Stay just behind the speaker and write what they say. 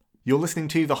You're listening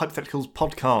to the Hypotheticals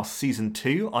Podcast, Season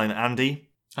 2. I'm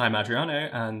Andy. I'm Adriano,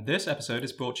 and this episode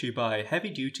is brought to you by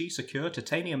heavy-duty, secure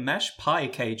titanium mesh pie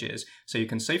cages, so you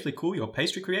can safely cool your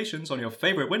pastry creations on your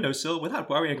favourite windowsill without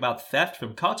worrying about theft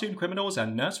from cartoon criminals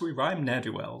and nursery rhyme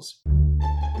ne'er-do-wells.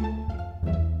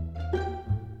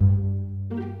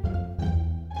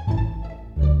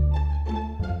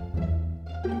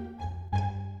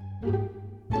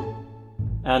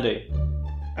 Andy.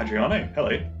 Adriano,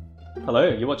 hello. Hello,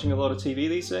 you watching a lot of TV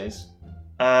these days?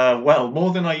 Well,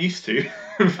 more than I used to.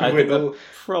 I think that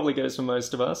probably goes for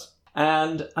most of us.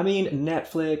 And, I mean,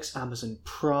 Netflix, Amazon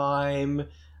Prime,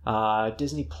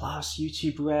 Disney Plus,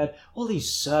 YouTube Red, all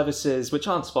these services, which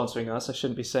aren't sponsoring us, I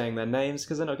shouldn't be saying their names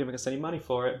because they're not giving us any money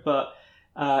for it, but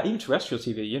even terrestrial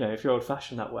TV, you know, if you're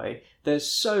old-fashioned that way, there's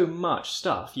so much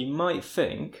stuff. You might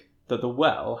think that the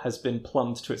well has been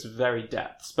plumbed to its very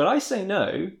depths. But I say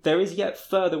no, there is yet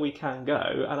further we can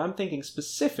go, and I'm thinking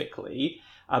specifically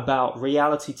about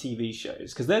reality TV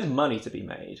shows, because there's money to be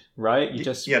made, right?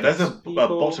 There's a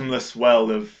bottomless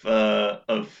well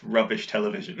of rubbish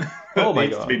television that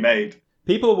needs to be made.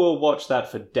 People will watch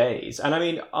that for days. And I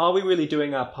mean, are we really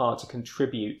doing our part to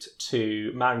contribute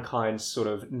to mankind's sort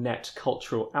of net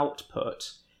cultural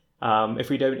output if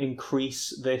we don't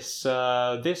increase this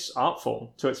art form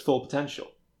to its full potential?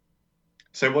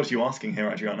 So what are you asking here,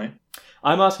 Adriano?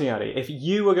 I'm asking, Addy, if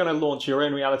you were going to launch your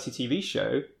own reality TV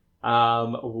show,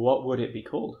 what would it be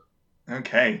called?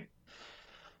 Okay.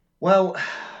 Well,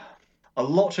 a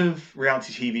lot of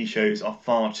reality TV shows are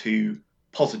far too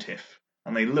positive,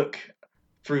 and they look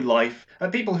through life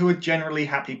at people who are generally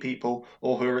happy people,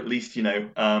 or who are at least,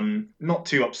 not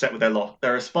too upset with their lot.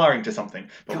 They're aspiring to something.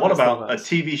 But what about a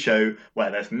TV show where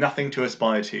there's nothing to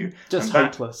aspire to? Just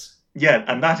hopeless.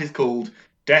 And that is called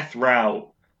Death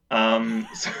Row.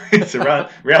 So it's a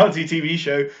reality TV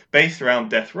show based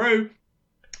around death row.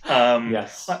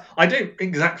 Yes. I don't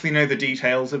exactly know the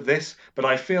details of this, but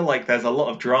I feel like there's a lot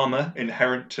of drama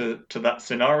inherent to that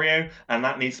scenario, and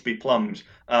that needs to be plumbed.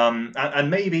 And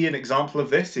maybe an example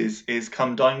of this is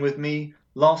Come Dine With Me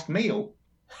Last Meal.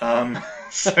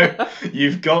 So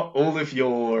you've got all of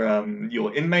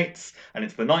your inmates, and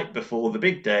it's the night before the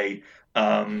big day.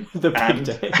 The big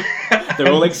day.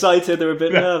 They're all excited. They're a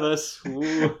bit nervous.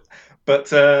 Ooh.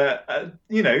 But as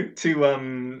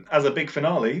a big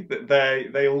finale,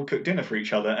 they all cook dinner for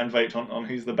each other and vote on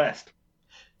who's the best.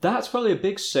 That's probably a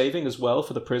big saving as well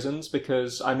for the prisons,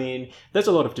 because, I mean, there's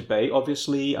a lot of debate,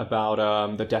 obviously,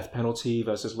 about the death penalty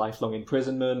versus lifelong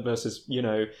imprisonment versus,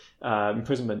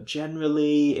 imprisonment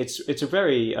generally. It's a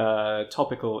very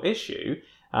topical issue.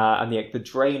 And the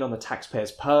drain on the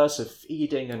taxpayer's purse of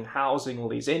feeding and housing all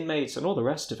these inmates and all the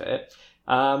rest of it.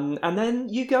 And then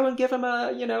you go and give them a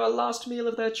last meal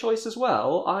of their choice as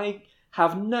well. I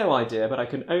have no idea, but I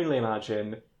can only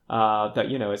imagine that,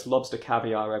 it's lobster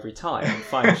caviar every time and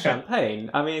fine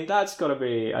champagne. I mean, that's got to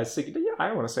be, I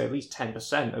want to say at least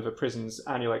 10% of a prison's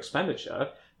annual expenditure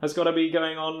has got to be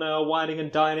going on whining and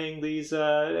dining these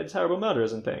terrible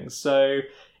murderers and things. So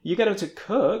you get them to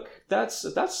cook, that's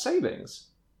savings.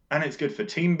 And it's good for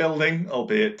team building,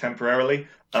 albeit temporarily.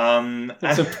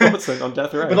 It's important on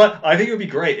death row. But I think it would be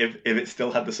great if it still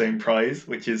had the same prize,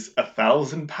 which is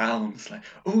 £1,000. Like,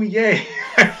 oh yay,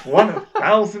 I've won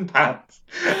 £1,000,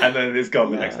 and then it's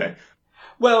gone the next day.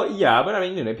 Well, yeah, but I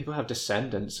mean, people have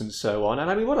descendants and so on,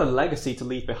 and I mean, what a legacy to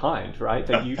leave behind, right?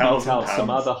 That you beat out some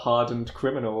other hardened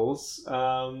criminals.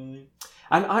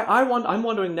 And I'm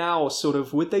wondering now, sort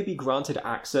of, would they be granted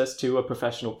access to a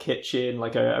professional kitchen,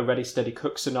 like a ready, steady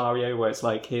cook scenario where it's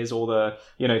like, here's all the,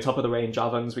 top of the range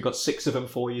ovens. We've got 6 of them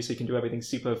for you so you can do everything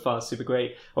super fast, super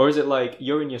great. Or is it like,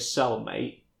 you're in your cell,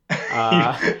 mate?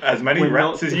 As many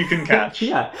rats as you can catch.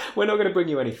 Yeah, we're not going to bring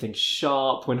you anything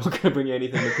sharp. We're not going to bring you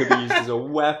anything that could be used as a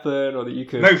weapon or that you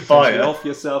could off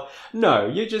yourself. No,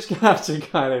 you're just going to have to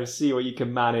kind of see what you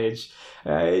can manage.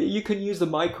 You can use the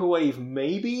microwave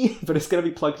maybe, but it's going to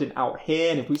be plugged in out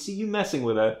here, and if we see you messing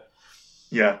with it...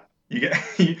 Yeah.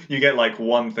 You get like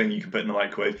one thing you can put in the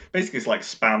microwave. Basically, it's like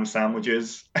Spam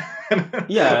sandwiches.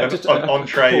 Yeah, just an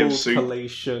entree of soup,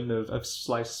 collation of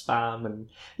sliced Spam, and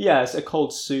it's a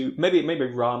cold soup. Maybe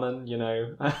ramen.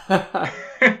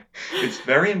 It's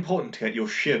very important to get your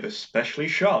shiv especially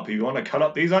sharp if you want to cut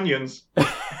up these onions.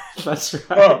 That's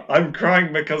right. Oh, I'm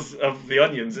crying because of the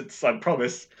onions. I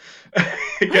promise.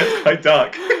 It gets quite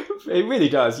dark. It really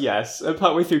does, yes. And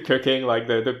partway through cooking, like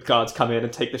the guards come in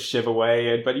and take the shiv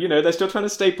away, but they're still trying to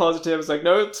stay positive. It's like,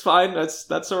 no, it's fine.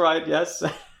 That's all right. Yes.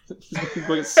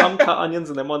 We'll get some cut onions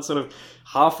and then one sort of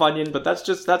half onion, but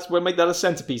we'll make that a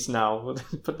centerpiece now. We'll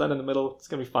put that in the middle. It's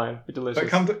gonna be fine. Be delicious.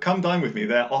 But come dine with me.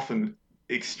 They're often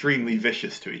extremely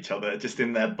vicious to each other, just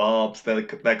in their barbs,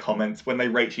 their comments. When they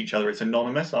rate each other, it's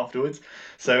anonymous afterwards.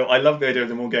 So I love the idea of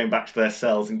them all going back to their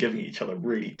cells and giving each other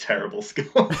really terrible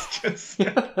scores.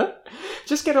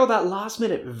 Just get all that last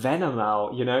minute venom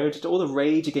out, just all the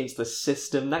rage against the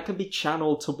system that can be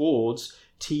channeled towards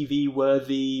TV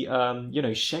worthy,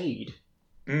 shade.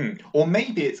 Or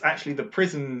maybe it's actually the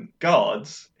prison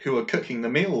guards who are cooking the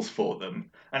meals for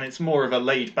them, and it's more of a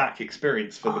laid-back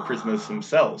experience for the prisoners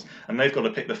themselves, and they've got to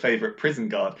pick the favourite prison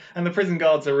guard, and the prison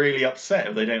guards are really upset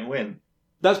if they don't win.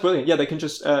 That's brilliant. Yeah, they can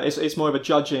just, it's more of a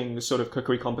judging sort of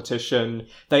cookery competition.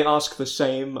 They ask the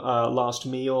same last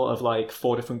meal of like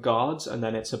 4 different guards, and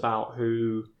then it's about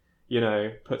who,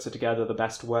 puts it together the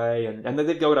best way, and then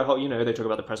they go to a whole, they talk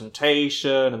about the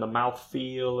presentation and the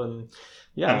mouthfeel, and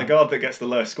yeah. And the guard that gets the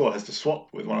lowest score has to swap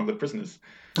with one of the prisoners.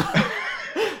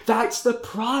 That's the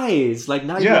prize! Like,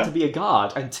 now you get to be a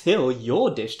guard until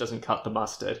your dish doesn't cut the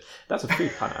mustard. That's a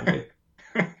food pun, Andy.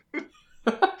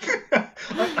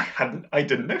 I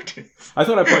didn't notice. I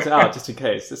thought I'd point it out just in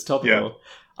case. It's topical. Yeah.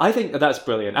 I think that's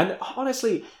brilliant. And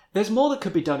honestly, there's more that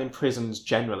could be done in prisons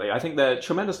generally. I think they're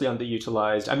tremendously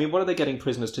underutilized. I mean, what are they getting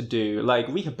prisoners to do? Like,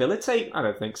 rehabilitate? I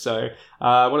don't think so.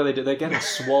 What do they do? They're getting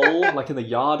swole, like in the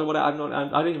yard or whatever.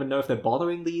 I don't even know if they're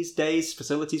bothering these days.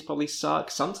 Facilities probably suck.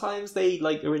 Sometimes they,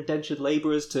 are indentured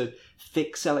laborers to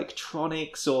fix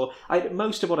electronics, or...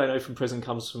 most of what I know from prison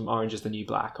comes from Orange is the New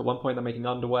Black. At one point, they're making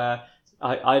underwear.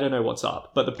 I don't know what's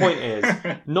up. But the point is,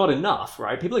 not enough,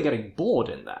 right? People are getting bored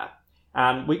in there.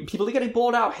 And people are getting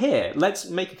bored out here. Let's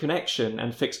make a connection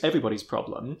and fix everybody's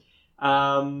problem.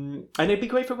 And it'd be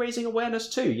great for raising awareness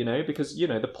too, because,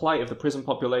 the plight of the prison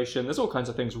population, there's all kinds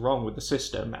of things wrong with the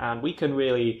system. And we can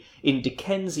really, in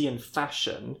Dickensian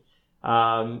fashion,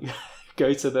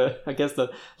 go to the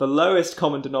lowest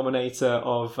common denominator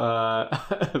of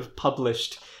of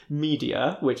published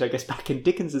media, which I guess back in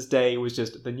Dickens's day was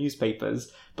just the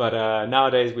newspapers. But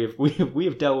nowadays we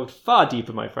have delved far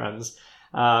deeper, my friends.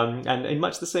 And in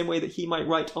much the same way that he might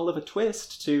write Oliver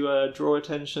Twist to draw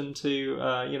attention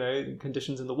to,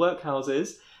 conditions in the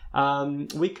workhouses,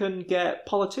 we can get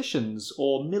politicians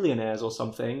or millionaires or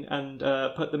something and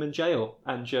put them in jail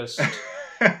and just,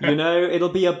 it'll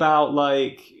be about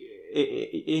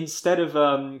instead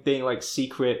of being like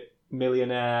secret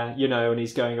millionaire, and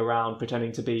he's going around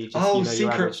pretending to be just,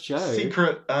 your average Joe.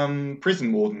 Secret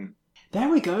prison warden. There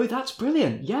we go. That's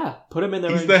brilliant. Yeah, put him in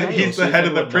their own jail. He's the head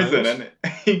of the prison,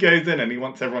 and he goes in and he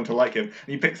wants everyone to like him. And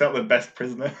he picks out the best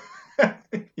prisoner.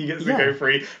 He gets to go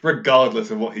free, regardless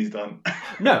of what he's done.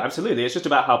 No, absolutely. It's just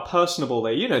about how personable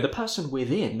they, the person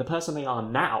within, the person they are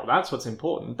now. That's what's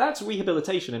important. That's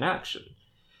rehabilitation in action.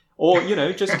 Or,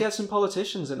 just get some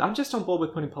politicians. And I'm just on board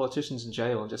with putting politicians in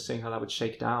jail and just seeing how that would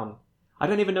shake down. I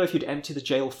don't even know if you'd empty the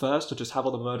jail first or just have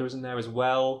all the murderers in there as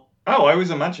well. Oh, I was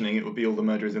imagining it would be all the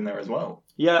murderers in there as well.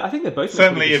 Yeah, I think they're both...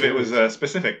 Certainly if it was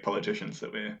specific politicians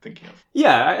that we're thinking of.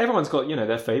 Yeah, everyone's got,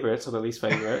 their favourites or their least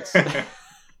favourites.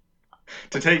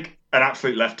 To take an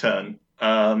absolute left turn,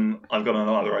 I've got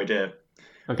another idea.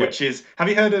 Okay. Which is, have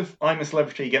you heard of I'm a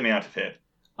Celebrity, Get Me Out of Here?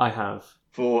 I have.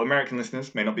 For American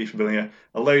listeners, may not be familiar,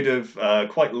 a load of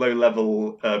quite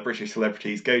low-level British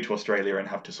celebrities go to Australia and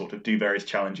have to sort of do various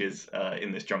challenges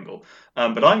in this jungle.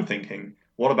 But I'm thinking...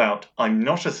 what about I'm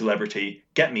not a celebrity,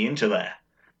 get me into there?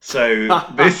 So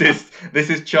this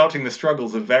is charting the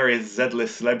struggles of various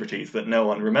Z-list celebrities that no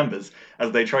one remembers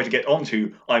as they try to get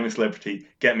onto I'm a Celebrity,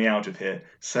 get me out of here.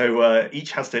 So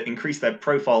each has to increase their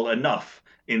profile enough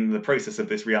in the process of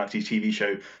this reality TV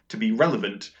show to be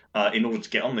relevant in order to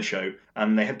get on the show,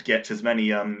 and they have to get as many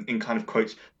in kind of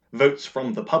quotes votes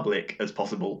from the public as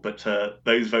possible, but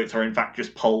those votes are in fact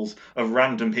just polls of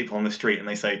random people on the street, and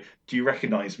they say, do you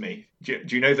recognise me? Do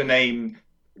you know the name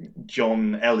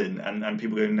John Ellen? And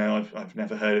people go, no, I've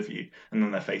never heard of you. And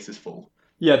then their faces fall.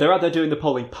 Yeah, they're out there doing the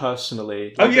polling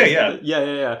personally. Like,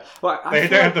 Yeah. Well, they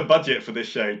don't have the budget for this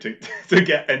show to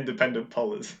get independent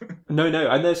pollers. No,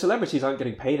 and the celebrities aren't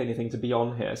getting paid anything to be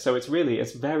on here, so it's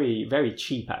very, very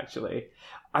cheap, actually.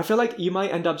 I feel like you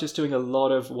might end up just doing a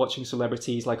lot of watching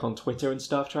celebrities like on Twitter and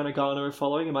stuff, trying to garner a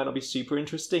following. It might not be super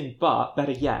interesting, but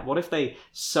better yet, what if they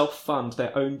self-fund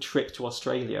their own trip to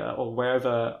Australia or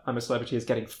wherever I'm a Celebrity is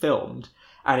getting filmed,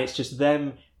 and it's just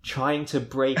them trying to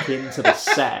break into the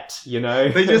set, you know?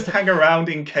 They just hang around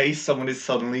in case someone is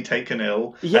suddenly taken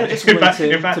ill. Yeah, and just in fact,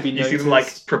 waiting to be you see them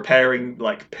noticed. preparing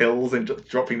pills and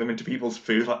dropping them into people's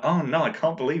food. Like, oh no, I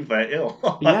can't believe they're ill. I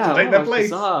have Yeah, to take oh, their it's place.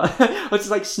 bizarre. It's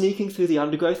like sneaking through the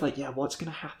undergrowth. Like, yeah, what's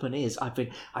going to happen is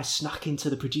I snuck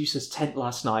into the producer's tent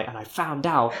last night, and I found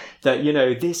out that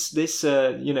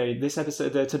this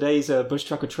episode, today's bush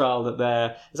trucker trial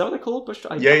that is that what they're called? Bush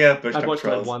trucker. Yeah, bush I trucker watched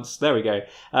trials. it once. There we go.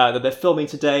 That they're filming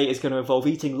today is going to involve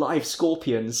eating live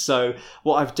scorpions. So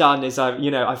what I've done is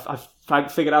I've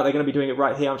figured out they're going to be doing it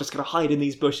right here. I'm just going to hide in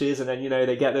these bushes, and then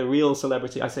they get the real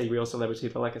celebrity. I say real celebrity,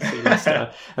 but like a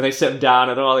C-lister, and they sit them down,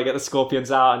 and they get the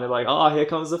scorpions out, and they're like, "Oh, here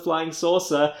comes the flying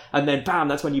saucer," and then bam,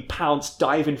 that's when you pounce,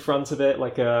 dive in front of it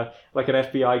like an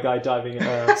FBI guy diving,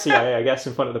 CIA, I guess,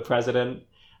 in front of the president.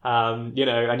 And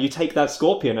you take that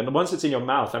scorpion, and once it's in your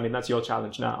mouth, I mean, that's your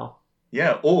challenge now.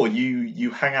 Yeah, or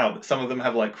you hang out. Some of them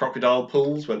have crocodile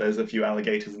pools where there's a few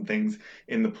alligators and things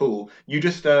in the pool. You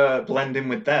just blend in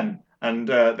with them, and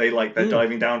they're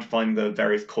diving down to find the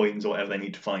various coins or whatever they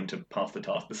need to find to pass the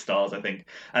task, the stars, I think.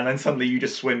 And then suddenly you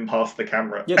just swim past the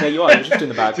camera. Yeah, there you are. You're just in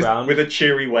the background with a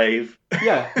cheery wave.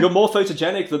 Yeah, you're more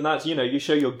photogenic than that. You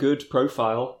show your good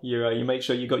profile. You make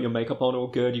sure you got your makeup on all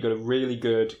good. You got a really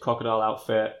good crocodile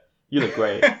outfit. You look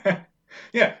great.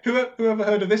 Yeah, who ever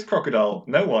heard of this crocodile?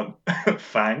 No one.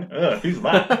 Fang. Who's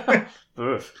that?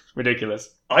 Ugh,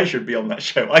 ridiculous. I should be on that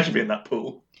show. I should be in that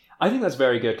pool. I think that's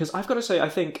very good, because I've got to say, I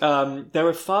think there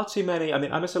are far too many. I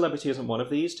mean, I'm a Celebrity isn't one of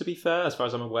these, to be fair, as far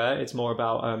as I'm aware. It's more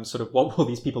about sort of what will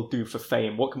these people do for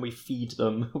fame? What can we feed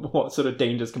them? What sort of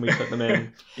dangers can we put them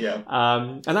in? Yeah.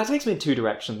 And that takes me in two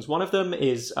directions. One of them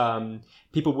is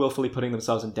people willfully putting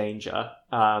themselves in danger.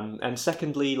 And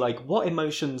secondly, what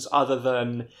emotions other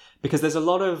than... Because there's a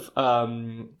lot of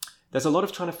trying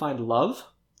to find love.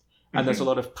 And there's a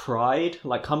lot of pride.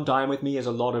 Come Dine With Me is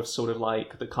a lot of sort of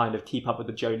the kind of Keep Up With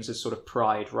the Joneses sort of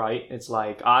pride, right? It's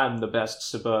I'm the best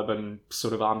suburban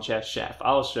sort of armchair chef.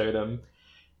 I'll show them.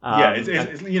 Yeah,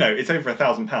 it's over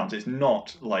 £1,000.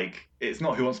 It's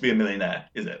not Who Wants to Be a Millionaire,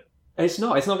 is it? It's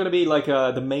not going to be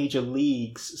the major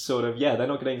leagues sort of, they're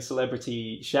not getting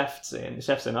celebrity chefs in,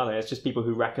 are they? It's just people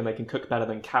who reckon they can cook better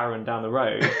than Karen down the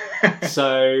road.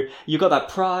 So you've got that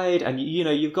pride, and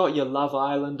you've got your Love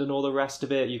Island and all the rest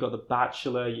of it. You've got The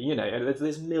Bachelor,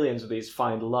 there's millions of these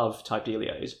find love type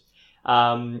dealios.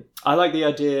 I like the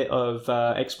idea of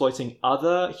exploiting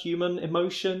other human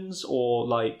emotions or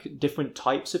different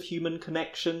types of human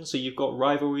connections. So you've got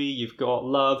rivalry, you've got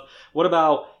love. What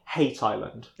about Hate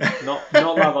Island? Not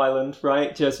Love Island,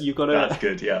 right? Just you've got to. That's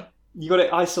good, yeah. You got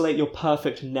to isolate your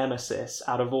perfect nemesis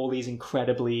out of all these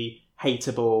incredibly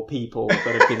hateable people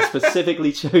that have been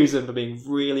specifically chosen for being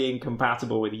really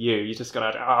incompatible with you. You just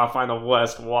got to find the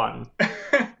worst one.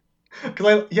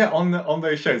 Because on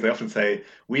those shows they often say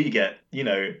we get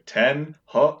 10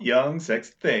 hot young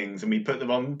sexy things and we put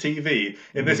them on TV.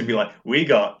 And this would be we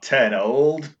got 10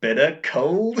 old bitter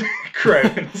cold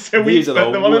crones, so we put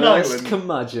them on an island.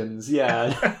 Curmudgeons,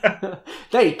 yeah.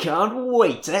 They can't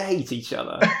wait to hate each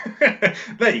other.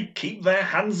 They keep their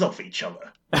hands off each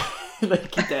other. They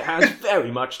keep their hands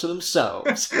very much to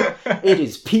themselves. It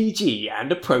is PG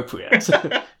and appropriate.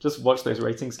 Just watch those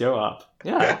ratings go up.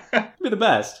 Yeah, be the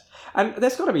best. And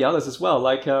there's got to be others as well.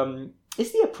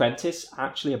 Is The Apprentice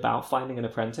actually about finding an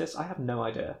apprentice? I have no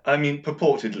idea. I mean,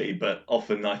 purportedly, but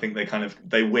often I think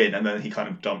they win and then he kind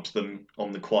of dumps them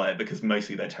on the quiet because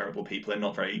mostly they're terrible people. They're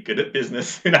not very good at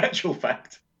business in actual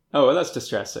fact. Oh, well, that's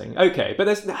distressing. Okay, but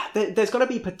there's got to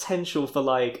be potential for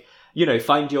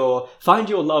find your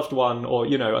loved one, or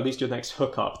at least your next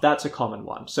hookup. That's a common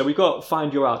one. So we've got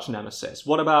find your arch nemesis.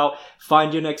 What about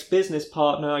find your next business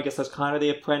partner? I guess that's kind of The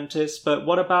Apprentice. But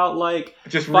what about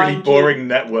just really boring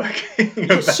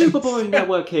networking? Super boring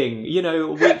networking.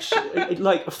 Which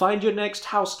find your next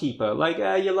housekeeper.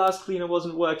 Your last cleaner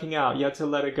wasn't working out. You had to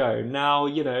let it go. Now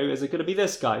is it going to be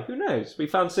this guy? Who knows? We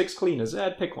found 6 cleaners.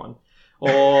 Pick one.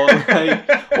 Or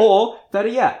better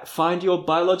yet, find your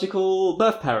biological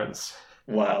birth parents.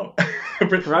 Wow.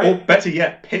 Right? Or better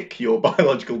yet, pick your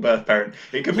biological birth parent.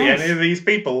 It could be any of these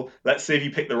people. Let's see if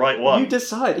you pick the right one. You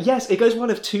decide. Yes, it goes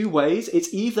one of two ways.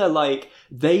 It's either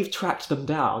they've tracked them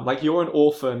down, you're an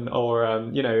orphan or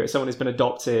someone who's been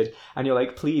adopted, and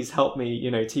you're please help me,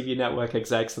 TV network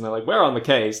execs, and they're we're on the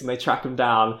case, and they track them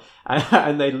down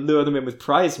and they lure them in with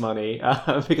prize money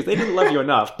because they didn't love you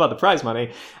enough, but the prize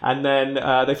money, and then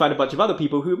they find a bunch of other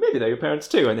people who maybe they're your parents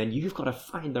too, and then you've got to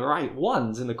find the right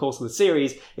ones in the course of the series.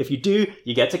 If you do,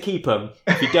 you get to keep them.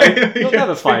 If you don't, you'll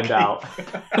never find out.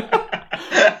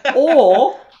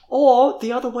 Or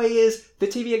the other way is the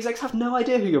TV execs have no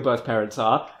idea who your birth parents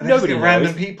are. And they just Nobody get knows.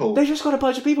 random people. They just got a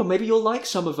bunch of people. Maybe you'll like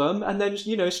some of them, and then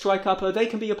strike up. They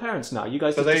can be your parents now. You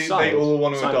guys So just decide. they all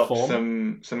want to Sign a adopt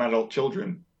form. some adult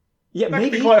children. Yeah, That maybe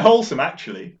could be quite wholesome,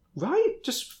 actually. right.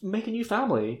 Just make a new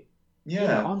family.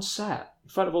 Yeah. On set in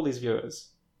front of all these viewers.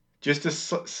 Just to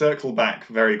circle back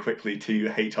very quickly to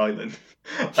Hate Island.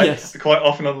 Yes. Quite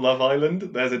often on Love Island,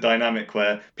 there's a dynamic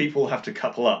where people have to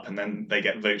couple up and then they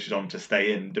get voted on to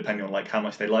stay in, depending on like how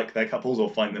much they like their couples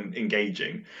or find them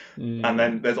engaging. And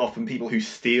then there's often people who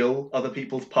steal other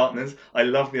people's partners. I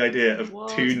love the idea of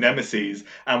two nemesis,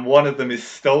 and one of them is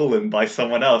stolen by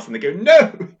someone else, and they go,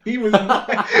 "No, he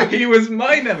was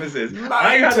my nemesis.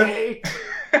 I had a."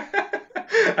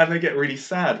 And they get really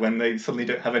sad when they suddenly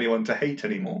don't have anyone to hate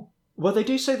anymore. Well, they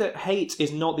do say that hate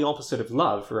is not the opposite of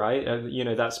love, right?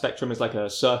 That spectrum is like a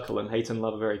circle, and hate and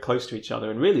love are very close to each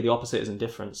other. And really, the opposite is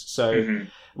indifference. So,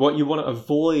 what you want to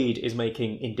avoid is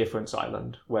making Indifference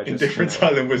Island, where just, Indifference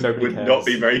Island would cares. not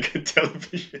be very good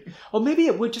television. Or maybe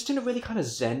it would, just in a really kind of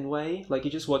zen way. Like,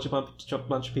 you just watch a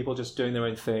bunch of people just doing their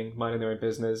own thing, minding their own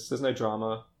business. There's no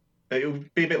drama. It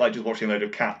would be a bit like just watching a load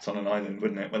of cats on an island,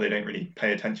 wouldn't it? Where they don't really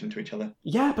pay attention to each other.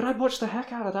 Yeah, but I'd watch the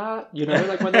heck out of that.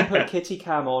 Like when they put Kitty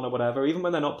Cam on or whatever, even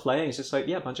when they're not playing, it's just like,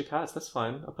 yeah, a bunch of cats, that's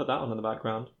fine. I'll put that on in the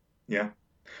background. Yeah.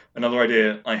 Another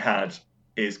idea I had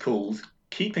is called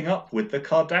Keeping Up with the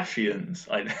Kardashians.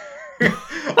 I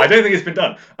don't think it's been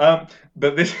done.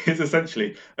 But this is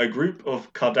essentially a group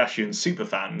of Kardashian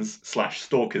superfans /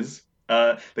 stalkers.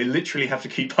 They literally have to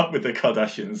keep up with the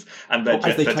Kardashians and their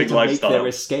jet-setting lifestyle. Make their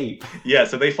escape. Yeah,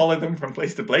 so they follow them from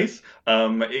place to place.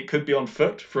 It could be on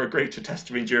foot for a greater test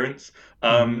of endurance.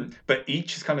 But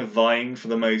each is kind of vying for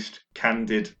the most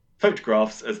candid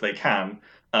photographs as they can.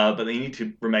 But they need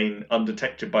to remain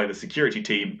undetected by the security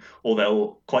team, or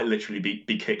they'll quite literally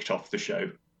be kicked off the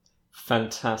show.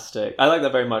 Fantastic. I like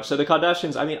that very much. So the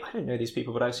Kardashians, I don't know these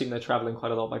people, but I assume they're traveling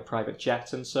quite a lot by private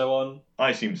jet and so on.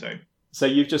 I assume so. So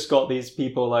you've just got these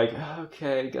people like,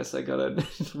 okay, I guess I gotta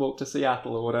walk to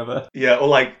Seattle or whatever. Yeah, or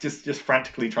like just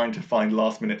frantically trying to find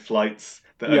last-minute flights.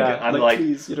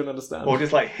 Please, you don't understand. Or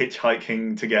just like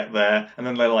hitchhiking to get there, and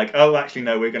then they're like, oh, actually,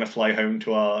 no, we're going to fly home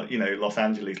to our, Los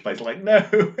Angeles place. Like, no.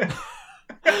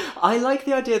 I like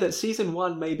the idea that season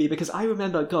 1 maybe, because I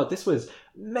remember, God, this was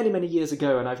many, many years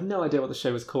ago, and I have no idea what the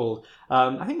show was called.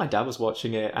 I think my dad was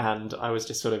watching it, and I was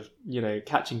just sort of,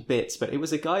 catching bits, but it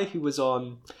was a guy who was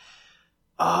on...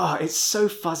 it's so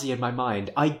fuzzy in my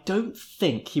mind. I don't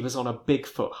think he was on a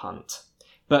Bigfoot hunt,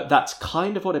 but that's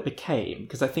kind of what it became,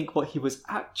 because I think what he was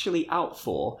actually out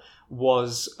for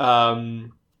was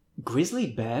grizzly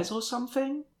bears or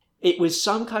something. It was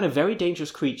some kind of very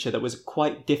dangerous creature that was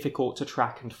quite difficult to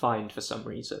track and find for some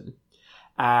reason.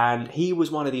 And he was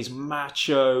one of these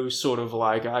macho, sort of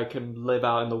like, I can live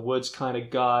out in the woods kind of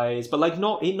guys, but like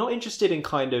not interested in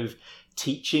kind of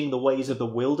teaching the ways of the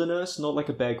wilderness, not like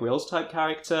a Bear Grylls type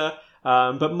character,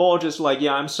 but more just like,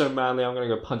 yeah, I'm so manly, I'm going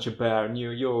to go punch a bear, and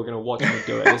you're going to watch me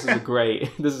do it. This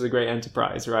is a great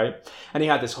enterprise, right? And he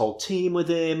had this whole team with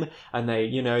him, and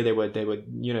they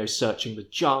were searching the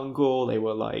jungle, they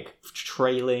were like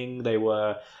trailing, they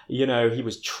were, he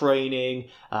was training,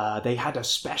 they had a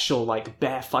special like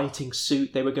bear fighting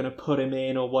suit they were going to put him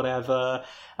in or whatever,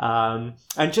 and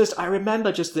I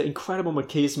remember just the incredible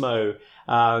machismo.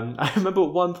 I remember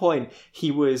at one point he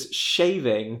was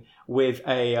shaving with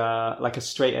a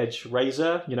straight edge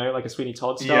razor, like a Sweeney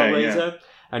Todd style razor,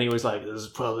 and he was like, "This is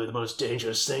probably the most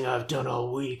dangerous thing I've done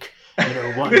all week."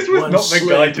 This was not the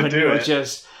guy to do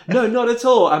it. No, not at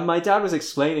all. And my dad was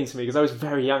explaining to me, because I was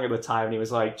very young at the time, and he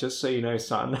was like, "Just so you know,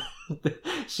 son,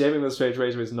 shaving with a straight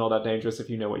razor is not that dangerous if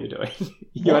you know what you're doing."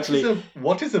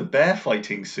 What is a bear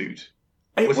fighting suit?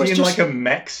 Was he in like a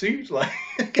mech suit? Like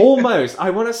almost.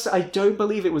 I don't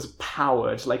believe it was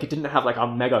powered. Like it didn't have like a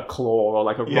mega claw or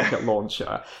like a rocket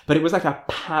launcher, but it was like a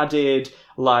padded,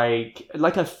 like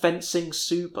a fencing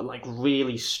suit, but like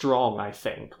really strong, I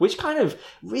think, which kind of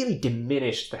really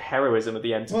diminished the heroism of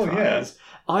the Enterprise.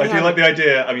 I do like the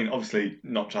idea. I mean, obviously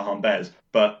not to harm bears,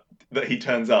 but that he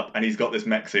turns up and he's got this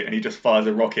mech suit and he just fires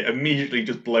a rocket, immediately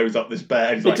just blows up this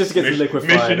bear. He's just gets liquefied.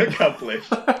 Mission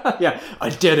accomplished. Yeah, I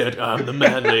did it. I'm the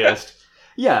manliest.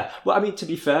 Yeah, well, I mean, to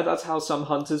be fair, that's how some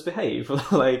hunters behave.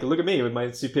 Like, look at me with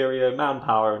my superior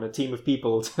manpower and a team of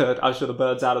people to usher the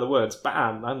birds out of the woods.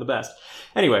 Bam, I'm the best.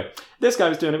 Anyway, this guy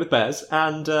was doing it with bears,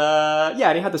 and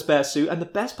and he had this bear suit, and the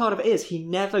best part of it is he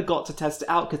never got to test it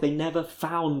out because they never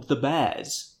found the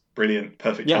bears. Brilliant,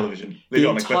 perfect television. The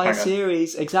entire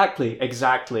series, exactly.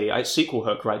 Sequel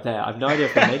hook right there. I've no idea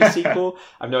if they made a sequel.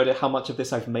 I've no idea how much of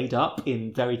this I've made up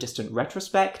in very distant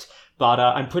retrospect, but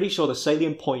I'm pretty sure the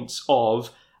salient points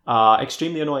of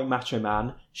extremely annoying macho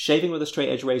man, shaving with a straight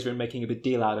edge razor and making a big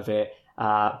deal out of it,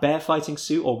 bear fighting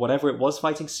suit or whatever it was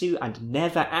fighting suit, and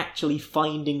never actually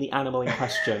finding the animal in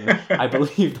question. I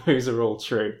believe those are all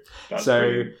true. That's so,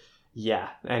 brilliant. yeah.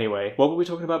 Anyway, what were we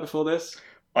talking about before this?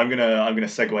 I'm gonna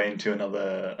segue into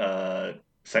another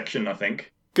section, I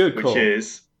think. Good which call.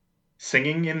 is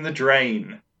singing in the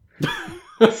drain.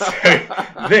 So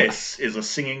this is a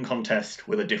singing contest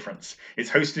with a difference. It's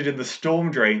hosted in the storm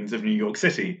drains of New York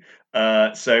City.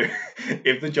 So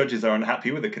if the judges are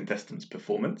unhappy with a contestant's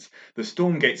performance, the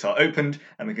storm gates are opened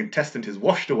and the contestant is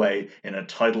washed away in a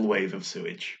tidal wave of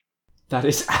sewage. That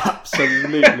is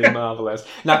absolutely marvellous.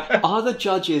 Now, are the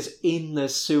judges in the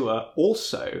sewer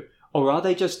also, or are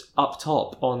they just up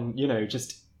top on,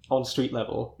 just on street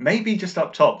level? Maybe just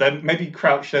up top. They're maybe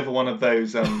crouched over one of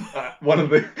those, one of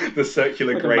the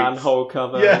circular like grates. A manhole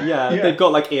cover. Yeah. They've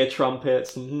got like ear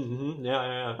trumpets.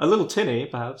 Yeah. A little tinny,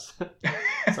 perhaps.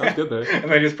 Sounds good though.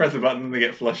 And they just press the button and they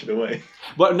get flushed away.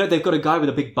 Well, no, they've got a guy with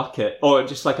a big bucket, or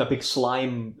just like a big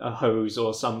slime hose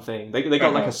or something. They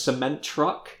got like a cement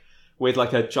truck with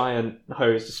like a giant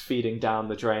hose just feeding down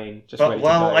the drain, ready to go.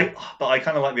 But I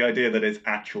kind of like the idea that it's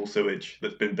actual sewage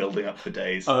that's been building up for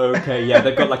days. Okay, yeah,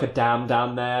 they've got like a dam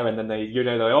down there, and then they're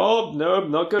like, oh no,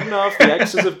 not good enough. The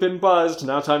X's have been buzzed.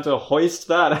 Now time to hoist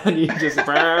that, and you just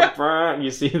and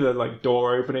you see the like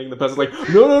door opening. The person's like,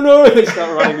 no, and they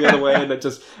start running the other way, and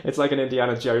it's like an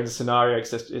Indiana Jones scenario.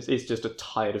 It's just a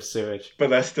tide of sewage.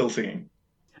 But they're still singing.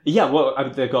 Yeah, well,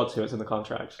 they've got to. It's in the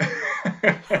contract.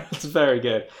 It's very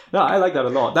good. No, I like that a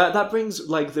lot. That brings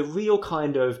like the real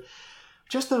kind of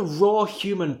just the raw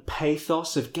human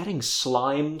pathos of getting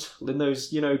slimed in those,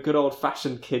 good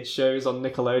old-fashioned kids shows on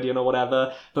Nickelodeon or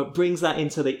whatever, but brings that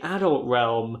into the adult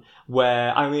realm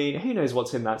where, I mean, who knows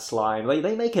what's in that slime?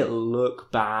 They make it look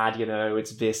bad,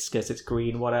 it's viscous, it's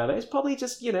green, whatever. It's probably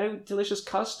just, delicious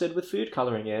custard with food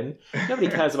colouring in. Nobody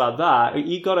cares about that.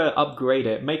 You gotta upgrade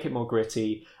it, make it more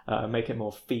gritty, make it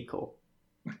more fecal.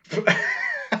 For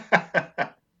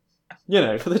the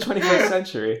 21st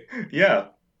century. Yeah.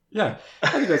 Yeah,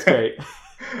 I think that's great.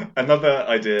 Another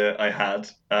idea I had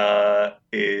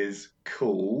is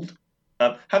called...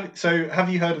 have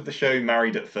you heard of the show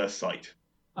Married at First Sight?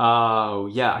 Oh,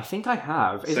 yeah, I think I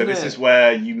have. This is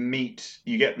where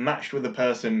you get matched with a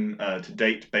person to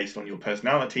date based on your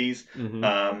personalities,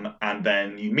 and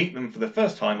then you meet them for the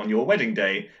first time on your wedding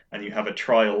day, and you have a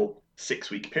trial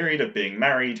 6-week period of being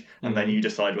married, and then you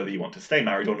decide whether you want to stay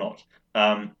married or not.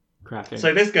 Cracking.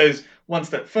 So this goes one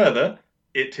step further.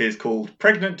 It is called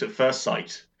Pregnant at First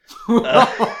Sight. No.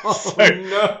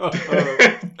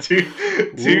 Two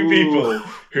people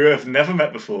who have never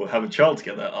met before have a child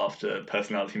together after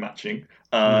personality matching.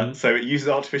 So it uses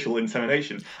artificial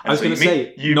insemination. And I was going to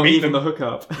say, not even the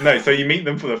hookup. No, so you meet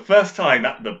them for the first time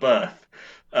at the birth.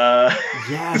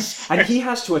 Yes, and he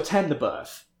has to attend the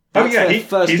birth. That's their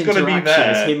first he's got to be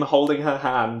there. Is him holding her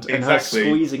hand and her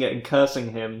squeezing it and cursing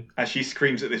him. As she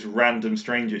screams at this random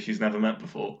stranger she's never met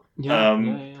before. Yeah.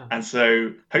 And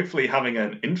so hopefully having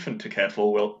an infant to care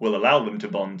for will allow them to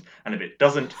bond. And if it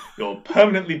doesn't, you're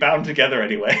permanently bound together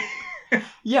anyway.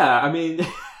 Yeah, I mean...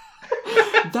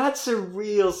 That's a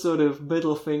real sort of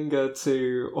middle finger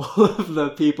to all of the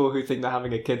people who think that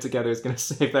having a kid together is going to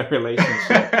save their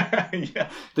relationship. Yeah.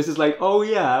 This is like, oh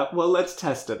yeah, well let's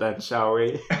test it then, shall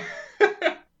we?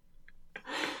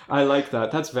 I like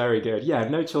that. That's very good. Yeah,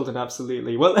 no children,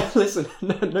 absolutely. Well, listen,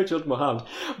 no children were harmed.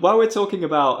 While we're talking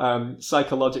about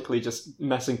psychologically just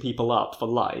messing people up for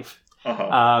life,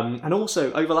 and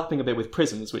also overlapping a bit with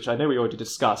prisons, which I know we already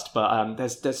discussed, but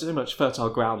there's so much fertile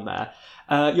ground there.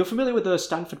 You're familiar with the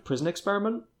Stanford Prison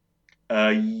Experiment?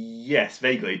 Yes,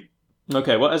 vaguely.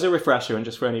 Okay, well, as a refresher, and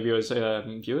just for any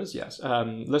listeners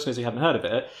who haven't heard of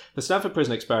it, the Stanford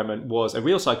Prison Experiment was a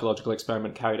real psychological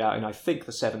experiment carried out in, I think,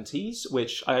 the 70s,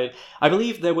 which I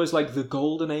believe there was like the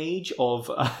golden age of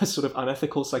sort of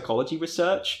unethical psychology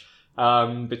research.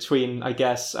 Between, I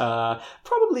guess,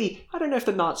 probably, I don't know if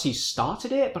the Nazis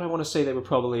started it, but I want to say they were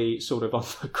probably sort of on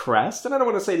the crest. And I don't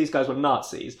want to say these guys were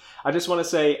Nazis. I just want to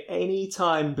say any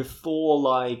time before,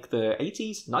 like, the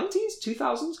 80s, 90s,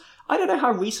 2000s, I don't know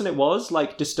how recent it was,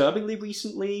 like, disturbingly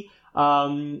recently,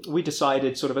 we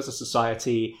decided sort of as a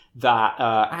society that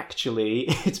actually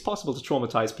it's possible to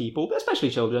traumatize people, especially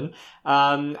children,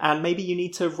 and maybe you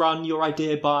need to run your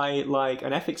idea by like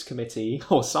an ethics committee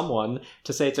or someone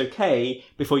to say it's okay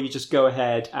before you just go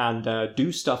ahead and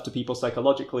do stuff to people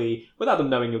psychologically without them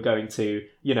knowing you're going to,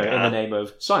 in the name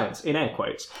of science, in air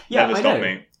quotes. Yeah, Never I stop know.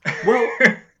 me.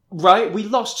 Well, Right? We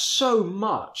lost so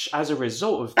much as a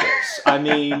result of this. I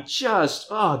mean, just,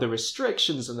 the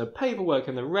restrictions and the paperwork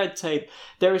and the red tape.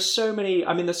 There is so many.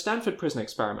 I mean, the Stanford Prison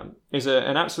Experiment is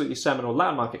an absolutely seminal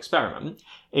landmark experiment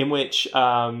in which it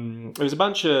was a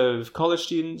bunch of college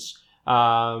students. So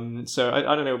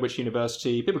I don't know which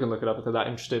university. People can look it up if they're that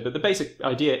interested. But the basic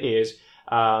idea is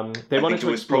they wanted to explore.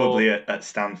 It was probably at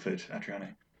Stanford, Adriano.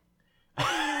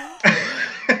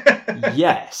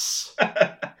 Yes.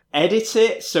 Edit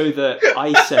it so that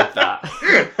I said that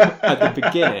at the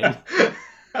beginning.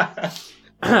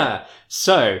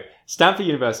 So, Stanford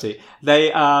University,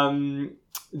 they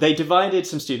divided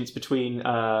some students between,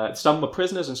 some were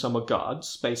prisoners and some were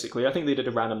guards, basically. I think they did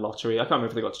a random lottery. I can't remember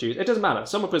if they got to choose. It doesn't matter.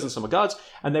 Some were prisoners, some were guards,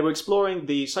 and they were exploring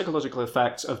the psychological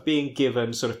effects of being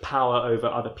given sort of power over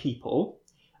other people,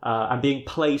 and being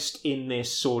placed in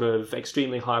this sort of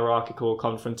extremely hierarchical,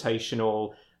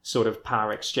 confrontational sort of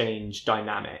power exchange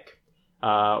dynamic.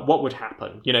 What would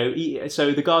happen?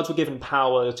 So the guards were given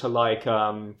power to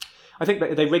I think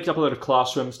they rigged up a lot of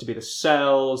classrooms to be the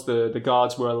cells. The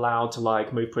guards were allowed to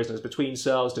move prisoners between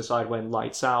cells, decide when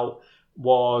lights out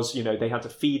was. They had to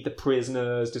feed the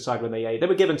prisoners, decide when they ate. They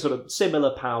were given sort of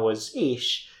similar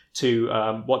powers-ish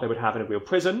to what they would have in a real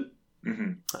prison.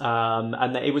 Mm-hmm.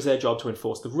 And it was their job to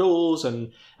enforce the rules,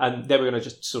 and they were going to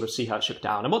just sort of see how it shook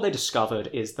down. And what they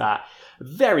discovered is that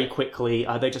very quickly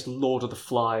they just Lord of the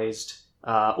Flies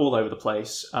all over the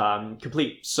place.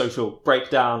 Complete social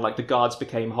breakdown. The guards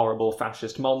became horrible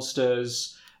fascist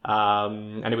monsters,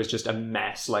 and it was just a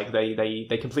mess.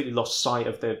 They completely lost sight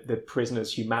of the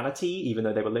prisoners' humanity, even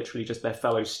though they were literally just their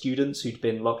fellow students who'd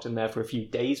been locked in there for a few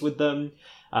days with them.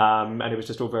 And it was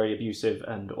just all very abusive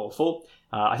and awful.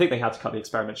 I think they had to cut the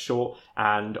experiment short,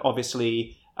 and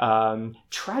obviously,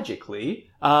 tragically,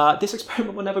 this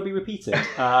experiment will never be repeated.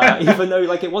 Even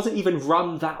though, it wasn't even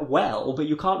run that well, but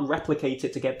you can't replicate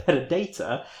it to get better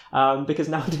data, because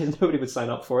nowadays nobody would sign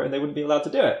up for it and they wouldn't be allowed to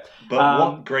do it. But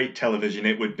what great television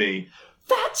it would be.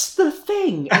 That's the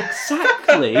thing,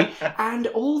 exactly. And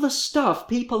all the stuff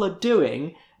people are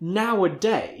doing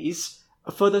nowadays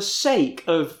for the sake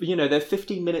of, their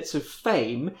 15 minutes of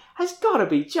fame has got to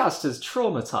be just as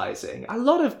traumatizing. A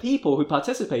lot of people who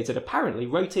participated apparently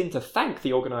wrote in to thank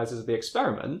the organizers of the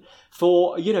experiment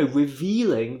for,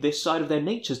 revealing this side of their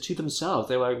natures to themselves.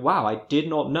 They were like, wow, I did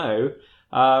not know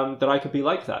that I could be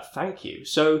like that. Thank you.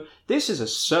 So this is a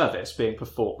service being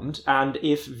performed, and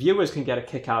if viewers can get a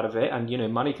kick out of it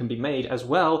and, money can be made as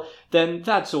well, then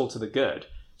that's all to the good.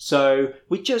 So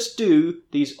we just do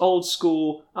these old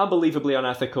school, unbelievably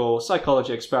unethical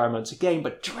psychology experiments again,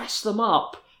 but dress them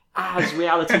up as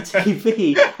reality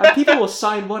TV. And people will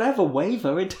sign whatever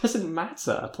waiver, it doesn't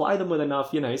matter. Apply them with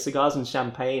enough, cigars and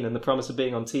champagne and the promise of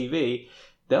being on TV,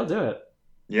 they'll do it.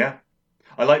 Yeah.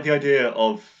 I like the idea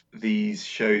of these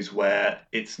shows where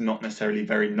it's not necessarily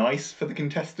very nice for the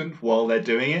contestant while they're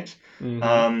doing it.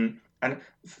 Mm-hmm. And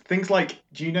things like,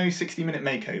 do you know 60-Minute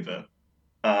Makeover?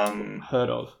 Heard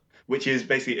of. Which is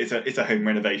basically it's a home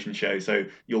renovation show. So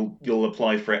you'll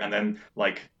apply for it, and then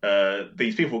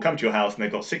these people will come to your house and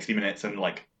they've got 60 minutes, and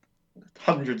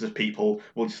hundreds of people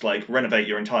will just renovate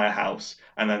your entire house,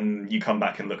 and then you come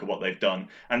back and look at what they've done.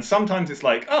 And sometimes it's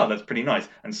oh, that's pretty nice,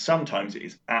 and sometimes it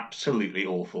is absolutely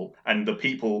awful. And the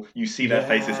people, you see their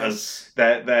faces as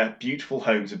their beautiful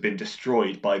homes have been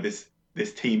destroyed by this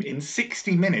team in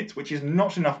 60 minutes, which is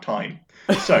not enough time.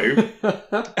 So,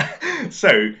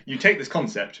 so you take this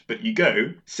concept, but you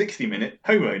go 60-minute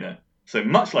homeowner. So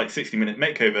much like 60-Minute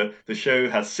Makeover, the show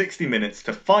has 60 minutes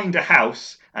to find a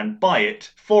house and buy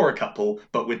it for a couple,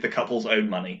 but with the couple's own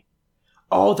money.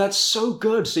 Oh, that's so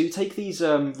good. So you take these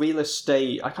real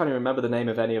estate, I can't even remember the name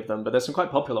of any of them, but there's some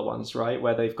quite popular ones, right?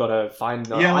 Where they've got to find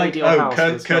the ideal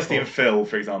house. Kirsty and Phil,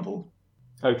 for example.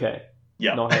 Okay.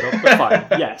 Yeah. Not heard of, but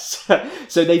fine. Yes.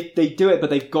 So they do it,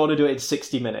 but they've got to do it in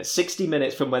 60 minutes. 60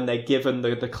 minutes from when they're given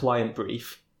the client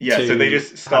brief. Yeah, so they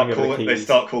just start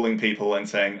calling people and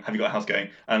saying, have you got a house going?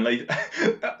 And they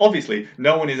obviously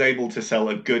no one is able to sell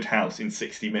a good house in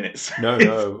 60 minutes. No.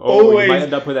 You might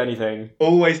end up with anything.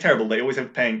 Always terrible. They always have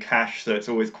to pay in cash, so it's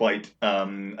always quite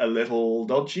a little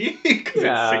dodgy because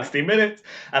it's 60 minutes,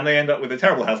 and they end up with a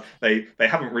terrible house. They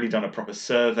haven't really done a proper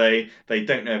survey. They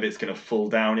don't know if it's going to fall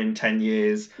down in 10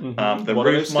 years. Mm-hmm. The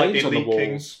roof might be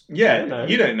leaking. Yeah,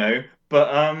 you don't know. But,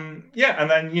 and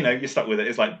then, you're stuck with it.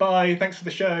 It's bye, thanks for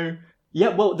the show.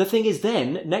 Yeah, well, the thing is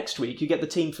then, next week, you get the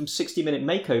team from 60-Minute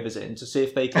Makeovers in to see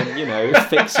if they can,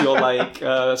 fix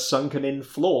your, sunken-in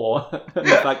floor and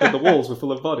the fact that the walls were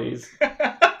full of bodies.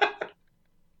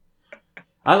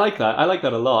 I like that. I like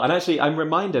that a lot. And actually, I'm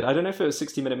reminded, I don't know if it was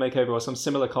 60-Minute Makeover or some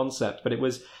similar concept, but it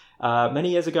was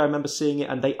many years ago, I remember seeing it,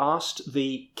 and they asked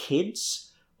the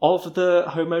kids of the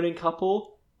homeowning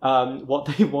couple what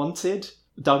they wanted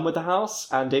done with the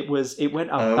house, and it went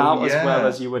about as well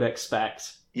as you would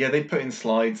expect. Yeah, they put in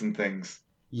slides and things.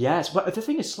 Yes, but the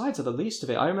thing is, slides are the least of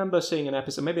it. I remember seeing an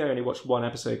episode, maybe I only watched one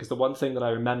episode, because the one thing that I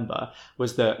remember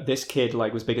was that this kid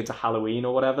like was big into Halloween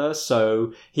or whatever,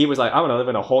 so he was like, I want to live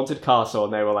in a haunted castle,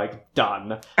 and they were like,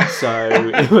 done. So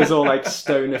it was all like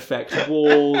stone effect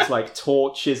walls, like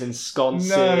torches and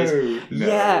sconces. No.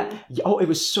 Yeah. Oh, it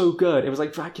was so good. It was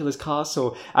like Dracula's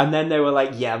castle. And then they were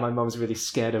like, yeah, my mum's really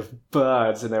scared of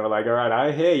birds. And they were like, all right,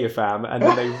 I hear you, fam. And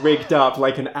then they rigged up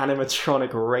like an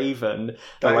animatronic raven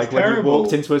that like when you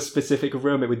walked into a specific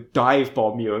room, it would dive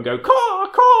bomb you and go caw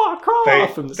caw caw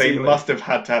from the ceiling. They must have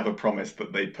had to have a promise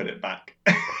that they'd put it back.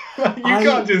 You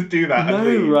can't just do that.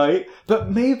 No, right? But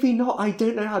maybe not. I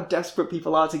don't know how desperate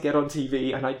people are to get on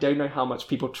TV, and I don't know how much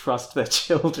people trust their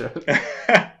children.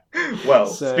 Well,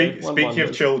 speaking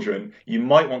of children, you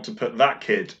might want to put that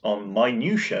kid on my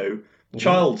new show,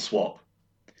 Child Swap.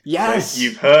 Yes! So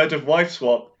you've heard of Wife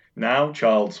Swap, now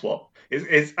Child Swap.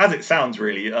 It's as it sounds,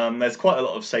 really. There's quite a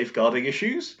lot of safeguarding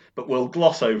issues, but we'll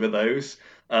gloss over those.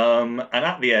 And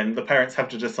at the end, the parents have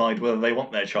to decide whether they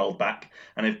want their child back.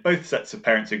 And if both sets of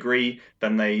parents agree,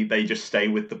 then they just stay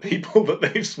with the people that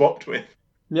they've swapped with.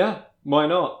 Yeah, why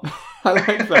not? I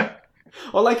like that.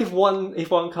 Or like if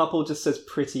one couple just says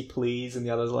pretty please and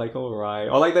the other's like, all right.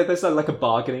 Or like there's like a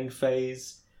bargaining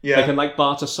phase. Yeah. They can like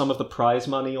barter some of the prize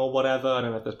money or whatever. I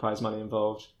don't know if there's prize money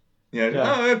involved. Yeah.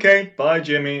 Oh, okay. Bye,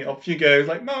 Jimmy. Off you go. It's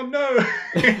like, Mom, no.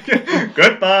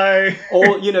 Goodbye.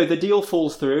 Or, the deal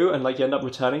falls through and like you end up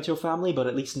returning to your family, but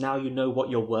at least now you know what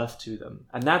you're worth to them.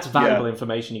 And that's valuable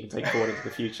information you can take forward into the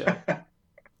future.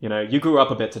 You grew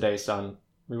up a bit today, son.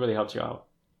 We really helped you out.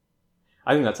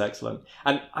 I think that's excellent.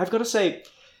 And I've got to say,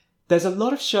 there's a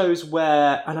lot of shows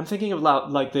where, and I'm thinking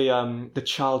about like the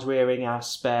child rearing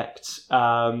aspect.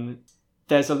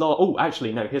 There's a lot. Oh,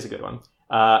 actually, no. Here's a good one.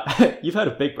 You've heard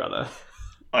of Big Brother.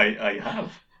 I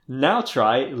have. Now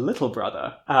try Little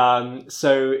Brother.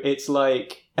 So it's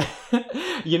like,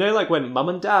 like when mum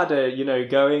and dad are,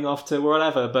 going off to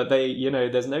wherever, but they,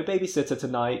 there's no babysitter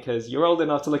tonight because you're old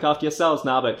enough to look after yourselves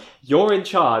now, but you're in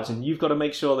charge and you've got to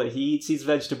make sure that he eats his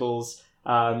vegetables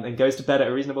and goes to bed at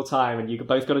a reasonable time, and you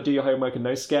both got to do your homework and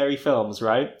no scary films,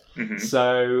 right? Mm-hmm.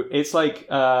 So it's like,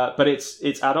 but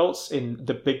it's adults in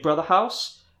the Big Brother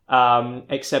house.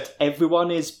 Except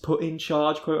everyone is put in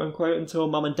charge, quote unquote, until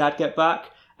mum and dad get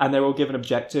back, and they're all given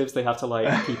objectives. They have to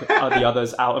like keep the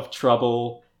others out of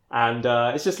trouble, and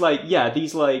it's just like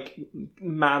these like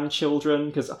man children.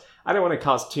 Because I don't want to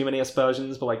cast too many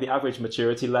aspersions, but like the average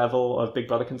maturity level of Big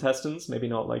Brother contestants, maybe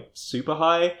not like super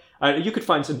high. You could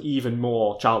find some even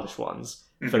more childish ones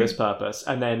for this purpose,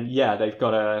 and then they've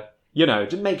got to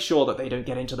to make sure that they don't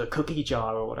get into the cookie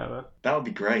jar or whatever. That would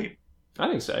be great. I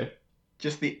think so.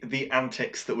 Just the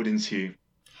antics that would ensue.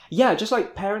 Yeah, just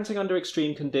like parenting under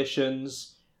extreme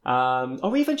conditions,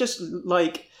 or even just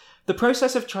like the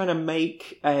process of trying to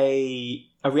make a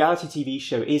reality TV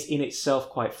show is in itself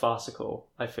quite farcical,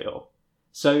 I feel.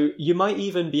 So you might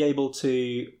even be able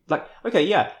to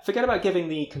forget about giving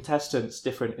the contestants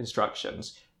different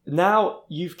instructions. Now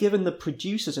you've given the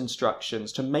producers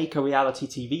instructions to make a reality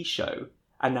TV show,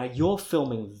 and now you're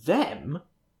filming them.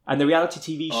 And the reality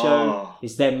TV show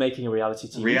is them making a reality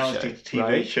TV show. Reality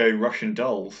TV show, Russian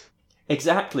dolls.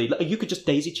 Exactly. You could just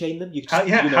daisy chain them. You could just,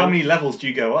 how many levels do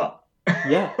you go up?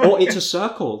 Yeah. Or it's a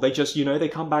circle. They just, they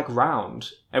come back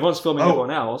round. Everyone's filming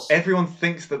everyone else. Everyone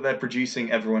thinks that they're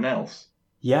producing everyone else.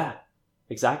 Yeah,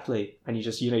 exactly. And you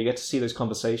just, you get to see those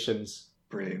conversations.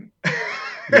 Brilliant.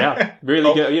 Yeah,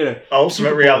 really good.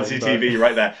 Ultimate reality TV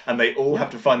right there. And they all have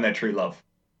to find their true love.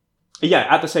 Yeah,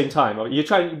 at the same time. You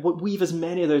try and weave as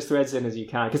many of those threads in as you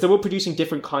can, because they're all producing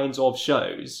different kinds of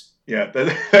shows. Yeah,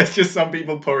 there's just some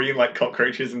people pouring in like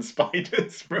cockroaches and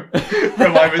spiders from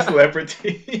I'm a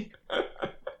Celebrity.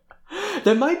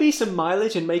 There might be some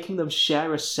mileage in making them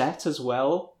share a set as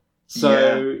well.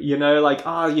 So,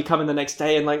 you come in the next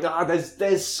day and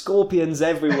there's scorpions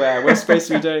everywhere. We're supposed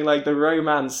to be doing like the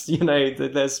romance,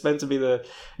 there's meant to be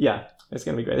it's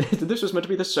going to be great. This was meant to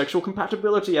be the sexual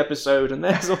compatibility episode, and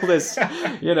there's all this,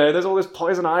 there's all this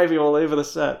poison ivy all over the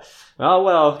set. Oh,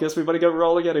 well, guess we better go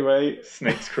rolling anyway.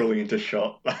 Snakes crawling into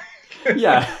shot.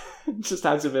 Yeah, just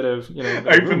adds a bit of,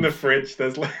 Open the fridge,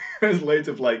 there's loads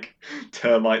of,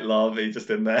 termite larvae just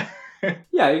in there.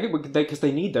 Yeah, because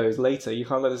they need those later. You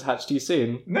can't let this hatch too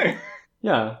soon. No.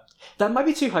 Yeah. That might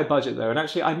be too high budget, though, and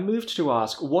actually I moved to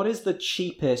ask, what is the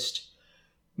cheapest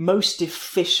most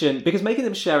efficient, because making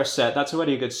them share a set, that's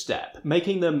already a good step.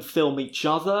 Making them film each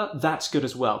other, that's good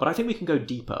as well. But I think we can go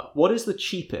deeper. What is the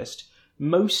cheapest,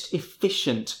 most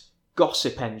efficient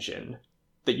gossip engine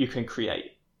that you can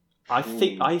create? I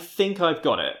think I've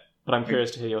got it, but I'm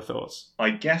curious to hear your thoughts.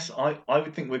 I guess I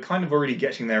would think we're kind of already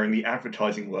getting there in the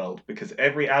advertising world, because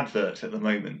every advert at the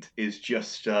moment is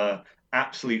just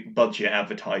absolute budget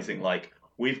advertising. Like,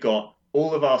 we've got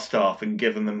all of our staff and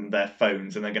given them their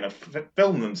phones, and they're going to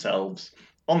film themselves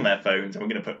on their phones, and we're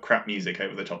going to put crap music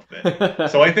over the top of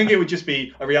it. So I think it would just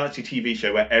be a reality TV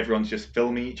show where everyone's just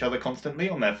filming each other constantly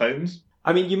on their phones.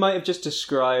 I mean, you might have just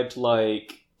described,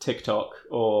 like, TikTok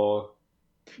or...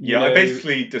 I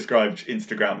basically described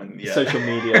Instagram and social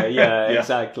media. Yeah,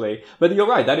 exactly. But you're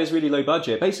right, that is really low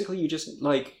budget. Basically, you just,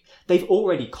 like, they've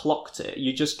already clocked it.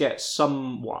 You just get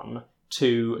someone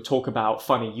to talk about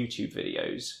funny YouTube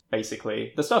videos,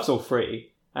 basically. The stuff's all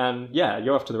free. And yeah,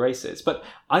 you're off to the races. But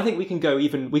I think we can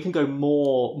go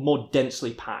more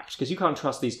densely packed, because you can't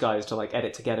trust these guys to, like,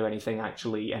 edit together anything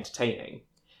actually entertaining.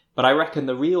 But I reckon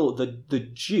the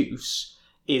juice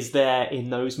is there in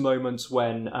those moments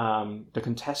when the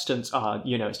contestants are,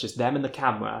 it's just them and the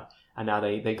camera, and now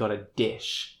they got a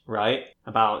dish, right,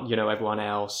 about, everyone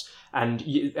else. And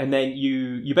then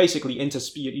you basically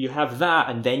you have that,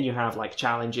 and then you have, like,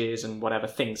 challenges and whatever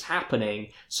things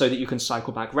happening so that you can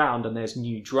cycle back round and there's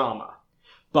new drama.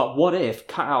 But what if,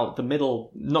 cut out not the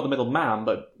middle man,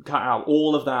 but cut out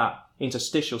all of that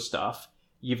interstitial stuff,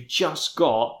 you've just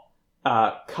got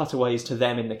cutaways to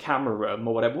them in the camera room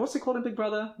or whatever. What's it called in Big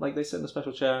Brother? Like, they sit in the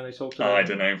special chair and they talk to them. I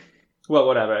don't know. Well,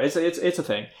 whatever. It's a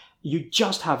thing. You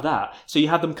just have that. So you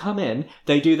have them come in,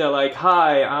 they do their, like,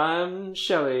 hi, I'm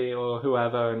Shelley or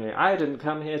whoever, and I didn't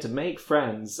come here to make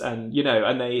friends, and,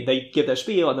 and they give their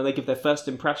spiel, and then they give their first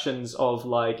impressions of,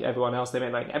 like, everyone else they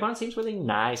make, like, everyone seems really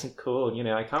nice and cool,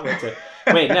 I can't wait to...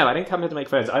 Wait, no, I didn't come here to make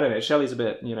friends. I don't know, Shelley's a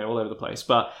bit, all over the place,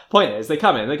 but point is, they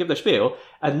come in, they give their spiel,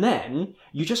 and then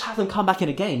you just have them come back in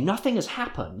again. Nothing has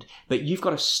happened, but you've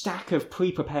got a stack of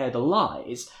pre-prepared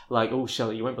lies, like, oh,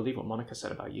 Shelley, you won't believe what Monica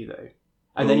said about you, though.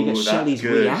 And then you get Shelley's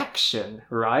reaction,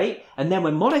 right? And then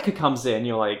when Monica comes in,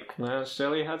 you're like, well,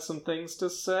 Shelley had some things to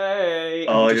say.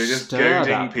 Oh, you're just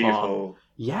goading people.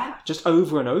 Yeah, just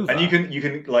over and over. And you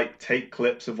can like take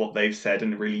clips of what they've said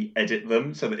and really edit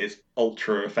them so that it's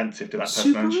ultra offensive to that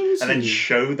person, and then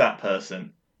show that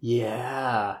person.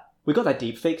 Yeah, we got that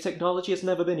deepfake technology. It's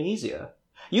never been easier.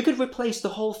 You could replace the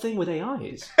whole thing with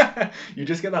AIs. You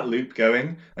just get that loop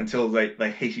going until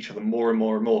they hate each other more and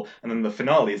more and more, and then the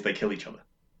finale is they kill each other.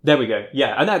 There we go.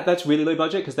 Yeah, and that's really low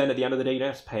budget, because then at the end of the day you don't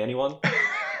have to pay anyone.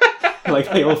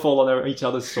 Like, they all fall on each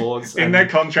other's swords. In their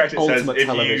contract it says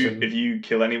television. if you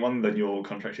kill anyone, then your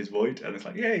contract is void, and it's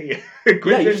like, yay,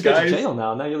 you just go to jail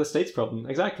now. Now you're the state's problem.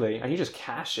 Exactly. And you just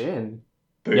cash in.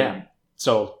 Boom. Yeah.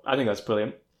 So I think that's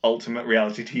brilliant. Ultimate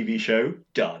reality TV show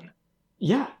done.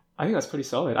 Yeah. I think that's pretty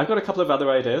solid. I've got a couple of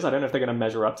other ideas. I don't know if they're going to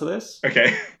measure up to this.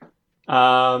 Okay.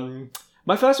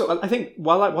 My first one, I think,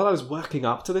 while I was working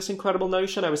up to this incredible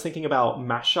notion, I was thinking about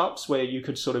mashups where you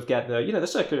could sort of get the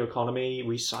circular economy,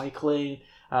 recycling.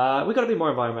 We've got to be more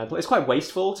environmental. It's quite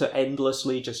wasteful to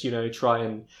endlessly just, try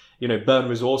and, burn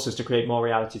resources to create more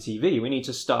reality TV. We need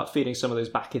to start feeding some of those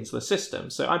back into the system.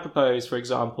 So I propose, for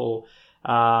example, the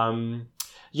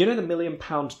 £1 million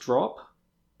drop?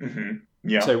 Mm-hmm.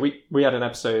 Yeah. So we had an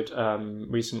episode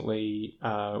recently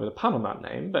with a pun on that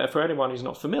name, but for anyone who's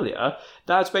not familiar,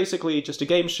 that's basically just a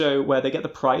game show where they get the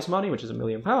prize money, which is £1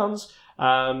 million,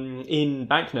 in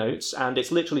banknotes, and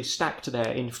it's literally stacked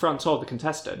there in front of the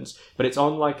contestants, but it's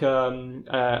on like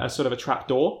a sort of a trap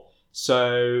door.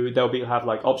 So they'll have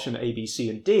like option A, B, C,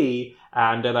 and D,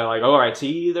 and they're like, all right, it's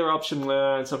either option all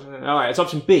right, it's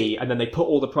option B, and then they put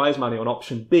all the prize money on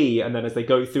option B, and then as they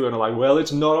go through and are like, well,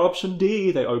 it's not option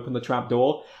D, they open the trap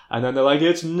door, and then they're like,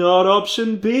 it's not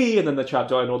option B, and then the trap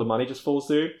door and all the money just falls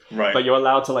through. Right. But you're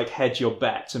allowed to like hedge your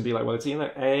bets and be like, well, it's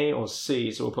either A or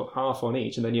C, so we'll put half on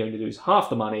each, and then you only lose half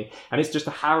the money, and it's just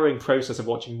a harrowing process of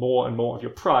watching more and more of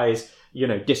your prize,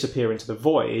 disappear into the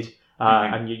void.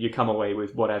 And you come away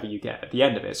with whatever you get at the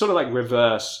end of it. Sort of like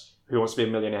reverse Who Wants to Be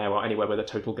a Millionaire or anywhere where the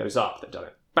total goes up. They've done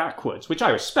it backwards, which I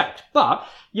respect. But,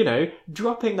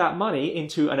 dropping that money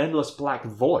into an endless black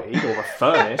void or a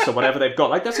furnace or whatever they've got,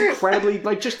 like, that's incredibly,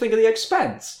 like, just think of the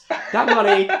expense. That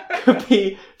money could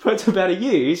be put to better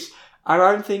use. And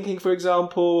I'm thinking, for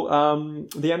example,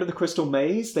 the end of the Crystal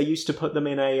Maze, they used to put them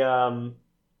in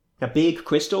a big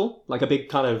crystal, like a big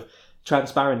kind of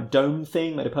transparent dome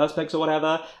thing made of perspex or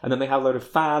whatever, and then they had a load of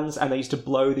fans, and they used to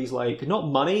blow these, like, not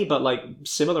money, but, like,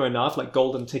 similar enough, like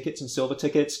golden tickets and silver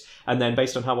tickets, and then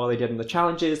based on how well they did in the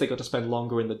challenges, they got to spend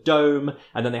longer in the dome,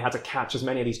 and then they had to catch as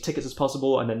many of these tickets as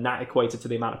possible, and then that equated to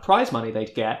the amount of prize money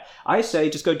they'd get. I say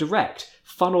just go direct.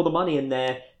 Funnel the money in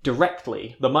there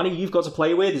directly. The money you've got to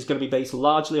play with is going to be based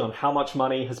largely on how much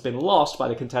money has been lost by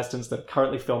the contestants that are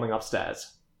currently filming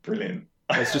upstairs. Brilliant.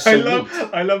 It's just so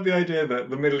I love the idea that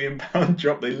the £1 million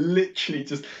drop, they literally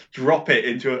just drop it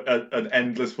into an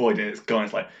endless void and it's gone.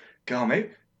 It's like, God,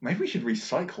 maybe we should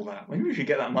recycle that. Maybe we should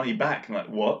get that money back. I'm like,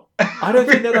 what? I don't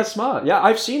think they're that smart. Yeah,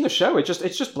 I've seen the show. It's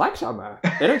just black down there.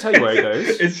 They don't tell you where it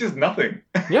goes. It's just nothing.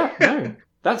 Yeah, no.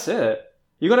 That's it.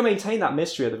 You've got to maintain that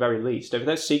mystery at the very least. If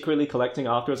they're secretly collecting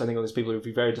afterwards, I think all these people would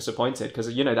be very disappointed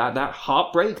because, you know, that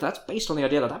heartbreak, that's based on the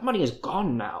idea that money is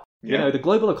gone now. Yeah. You know, the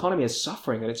global economy is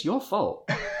suffering and it's your fault.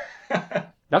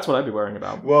 That's what I'd be worrying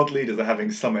about. World leaders are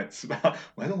having summits about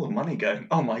where's all the money going?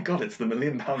 Oh my God, it's the £1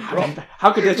 million drop.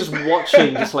 How could they just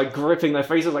watching, just like gripping their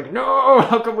faces like, no,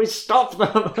 how can we stop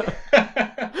them?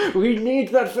 We need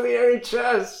that for the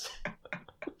NHS.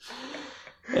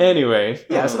 Anyway,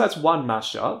 yeah, so that's one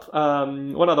mashup.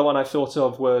 One other one I thought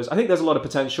of was, I think there's a lot of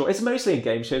potential. It's mostly in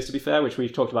game shows, to be fair, which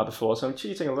we've talked about before, so I'm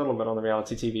cheating a little bit on the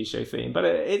reality TV show theme, but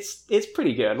it's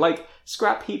pretty good. Like,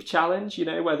 Scrap Heap Challenge, you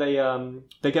know, where they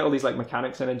get all these, like,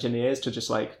 mechanics and engineers to just,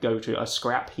 like, go to a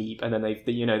scrap heap, and then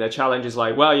you know, their challenge is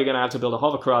like, well, you're going to have to build a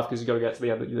hovercraft because you've got to get to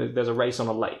the end. There's a race on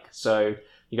a lake, so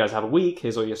you guys have a week,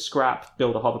 here's all your scrap,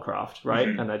 build a hovercraft, right?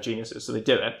 Mm-hmm. And they're geniuses, so they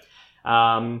do it.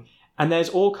 And there's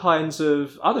all kinds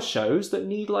of other shows that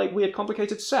need, like, weird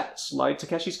complicated sets, like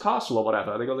Takeshi's Castle or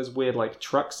whatever. They got these weird, like,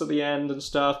 trucks at the end and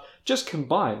stuff. Just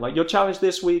combine. Like, your challenge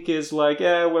this week is, like,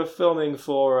 yeah, we're filming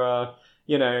for,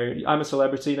 you know, I'm a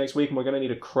Celebrity next week and we're going to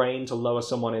need a crane to lower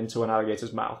someone into an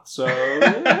alligator's mouth. So,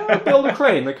 yeah, build a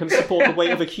crane that can support the weight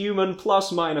of a human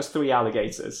plus minus 3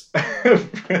 alligators.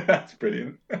 That's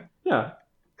brilliant. Yeah.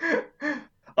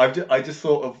 I just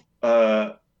thought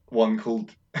of one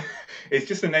called... It's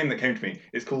just a name that came to me.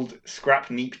 It's called Scrap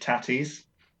Neep Tatties.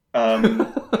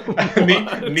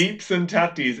 Neeps and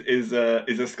tatties is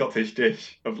a Scottish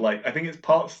dish of, like, I think it's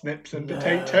part snips and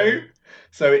potato.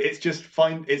 So it's just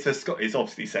it's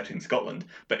obviously set in Scotland,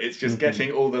 but it's just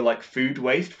getting all the, like, food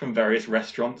waste from various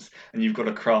restaurants, and you've got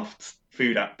to craft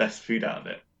best food out of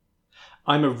it.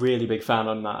 I'm a really big fan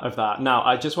of that. Now,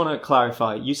 I just want to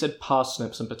clarify. You said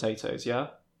parsnips and potatoes, yeah?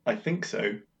 I think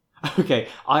so. Okay,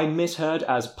 I misheard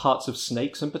as parts of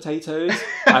snakes and potatoes,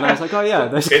 and I was like, oh yeah,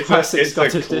 there's classic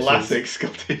Scottish dishes. It's a classic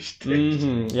Scottish dish.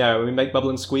 Mm-hmm. Yeah, we make Bubble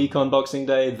and Squeak on Boxing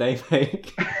Day, they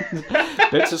make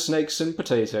bits of snakes and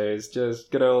potatoes,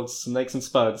 just good old snakes and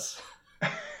spuds.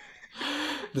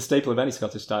 The staple of any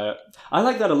Scottish diet. I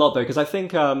like that a lot though, because I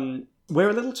think we're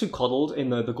a little too coddled in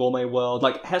the gourmet world.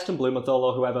 Like Heston Blumenthal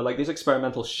or whoever, like these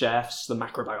experimental chefs, the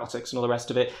macrobiotics and all the rest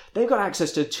of it, they've got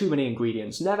access to too many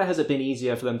ingredients. Never has it been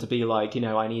easier for them to be like, you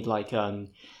know, I need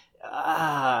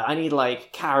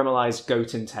caramelized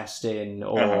goat intestine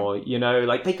or, you know,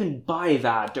 like they can buy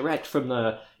that direct from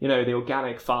the, you know, the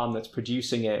organic farm that's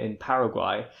producing it in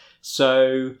Paraguay.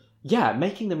 So yeah,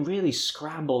 making them really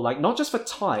scramble, like not just for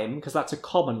time, because that's a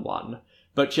common one,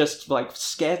 but just, like,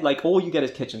 scared, like, all you get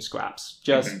is kitchen scraps.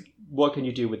 Just, what can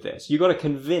you do with this? You got to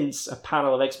convince a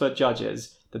panel of expert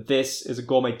judges that this is a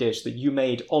gourmet dish that you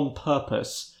made on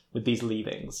purpose with these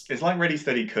leavings. It's like Ready,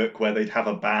 Steady, Cook, where they'd have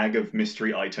a bag of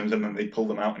mystery items and then they'd pull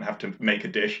them out and have to make a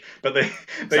dish. But they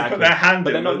put their hand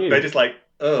in and they're just like,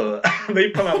 ugh. They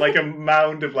pull out, like, a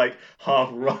mound of, like,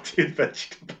 half-rotted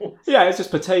vegetables. Yeah, it's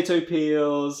just potato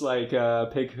peels, like,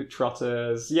 pig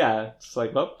trotters. Yeah, it's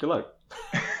like, well, good luck.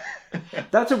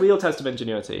 That's a real test of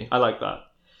ingenuity. I like that.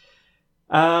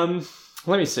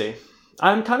 Let me see.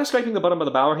 I'm kind of scraping the bottom of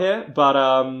the barrel here,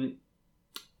 but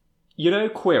you know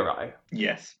Queer Eye?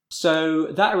 Yes. So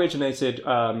that originated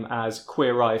as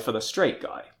Queer Eye for the straight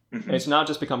guy. Mm-hmm. It's now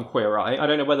just become Queer Eye. I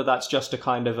don't know whether that's just a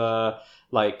kind of a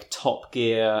like Top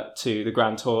Gear to the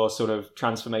Grand Tour sort of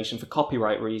transformation for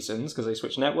copyright reasons because they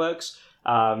switched networks,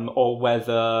 or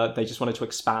whether they just wanted to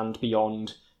expand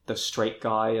beyond the straight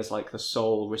guy as like the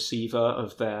sole receiver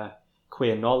of their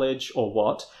queer knowledge or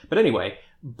what. But anyway,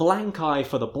 Blank Eye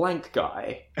for the blank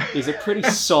guy is a pretty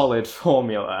solid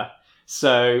formula.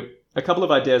 So a couple of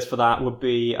ideas for that would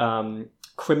be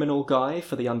Criminal Guy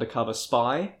for the undercover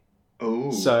spy.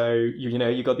 Ooh. So, you know,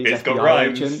 you got these it's FBI got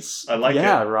agents. I like it.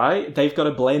 Yeah, right? They've got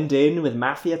to blend in with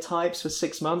mafia types for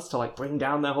 6 months to, like, bring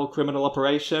down their whole criminal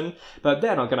operation. But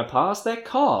they're not going to pass. They're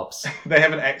cops. They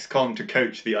have an ex-con to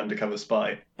coach the undercover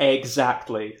spy.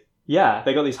 Exactly. Yeah,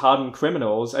 they got these hardened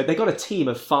criminals. They got a team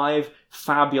of 5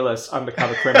 fabulous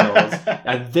undercover criminals.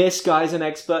 And this guy's an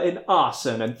expert in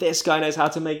arson. And this guy knows how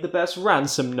to make the best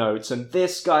ransom notes. And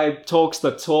this guy talks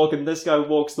the talk. And this guy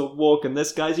walks the walk. And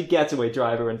this guy's your getaway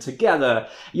driver. And together,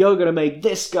 you're going to make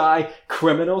this guy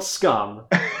criminal scum.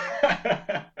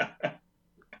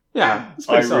 Yeah, it's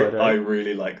pretty solid, right? I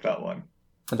really like that one.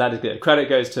 That is good. Credit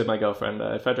goes to my girlfriend.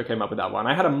 Frederick came up with that one.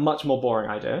 I had a much more boring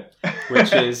idea,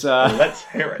 which is... Let's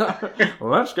hear it.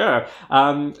 Let's go.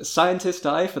 Scientist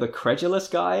die for the credulous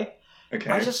guy.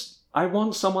 Okay. I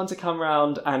want someone to come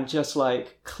around and just,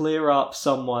 like, clear up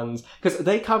someone's... Because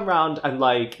they come around and,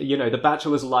 like, you know, the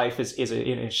bachelor's life is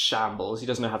in shambles. He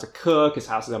doesn't know how to cook. His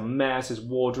house is a mess. His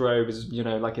wardrobe is, you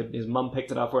know, like his mum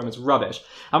picked it up for him. It's rubbish.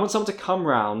 I want someone to come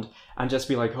around and just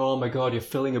be like, oh my god, you're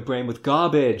filling your brain with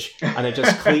garbage. And they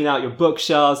just clean out your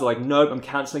bookshelves. They're like, nope, I'm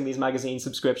cancelling these magazine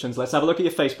subscriptions. Let's have a look at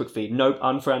your Facebook feed. Nope,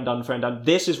 unfriend.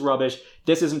 This is rubbish.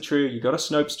 This isn't true. You got to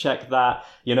Snopes check that,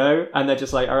 you know? And they're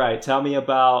just like, all right, tell me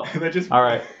about... All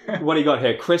right, what do you got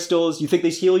here? Crystals? You think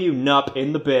these heal you? Nup,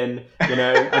 in the bin, you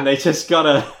know? And they just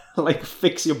gotta, like,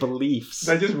 fix your beliefs.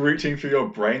 They're just reaching through your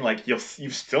brain like, you've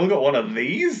still got one of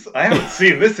these? I haven't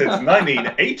seen this since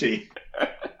 1980.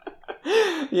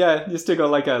 Yeah, you still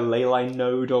got like a ley line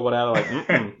node or whatever,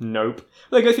 like, nope.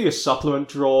 They go through your supplement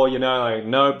drawer, you know, like,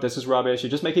 nope, this is rubbish.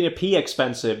 You're just making your pee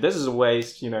expensive. This is a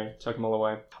waste, you know, chuck them all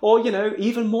away. Or, you know,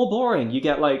 even more boring. You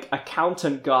get like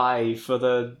accountant guy for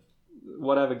the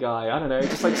whatever guy. I don't know,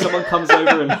 just like someone comes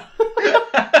over and...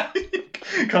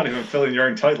 You can't even fill in your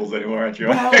own titles anymore, actually.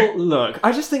 Well, look,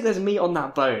 I just think there's meat on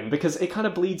that bone because it kind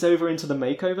of bleeds over into the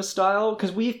makeover style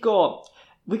because we've got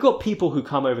people who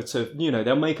come over to, you know,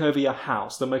 they'll make over your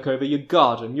house, they'll make over your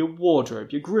garden, your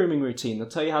wardrobe, your grooming routine, they'll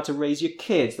tell you how to raise your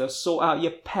kids, they'll sort out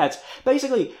your pets.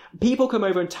 Basically, people come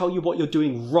over and tell you what you're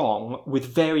doing wrong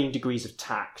with varying degrees of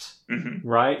tact,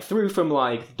 right? Through from,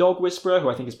 like, Dog Whisperer, who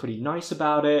I think is pretty nice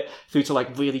about it, through to,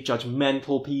 like, really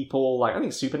judgmental people. Like, I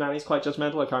think Super Nanny's quite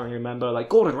judgmental, I can't really remember. Like,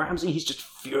 Gordon Ramsay, he's just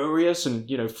furious and,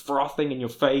 you know, frothing in your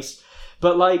face.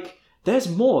 But, like... There's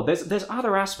more. There's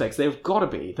other aspects. There've got to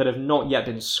be that have not yet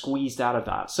been squeezed out of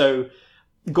that. So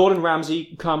Gordon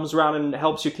Ramsay comes around and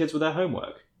helps your kids with their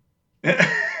homework.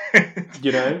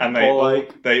 You know? And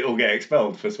they all get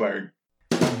expelled for swearing.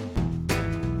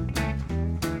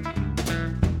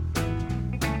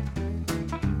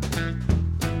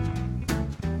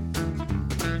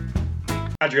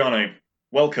 Adriano,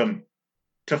 welcome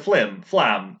to Flim,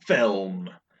 Flam,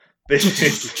 Film. This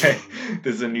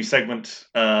is a new segment,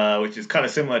 which is kind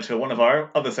of similar to one of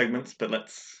our other segments, but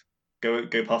let's go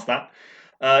past that.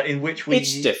 In which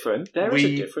it's different. There is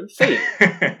a different theme.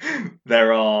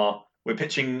 We're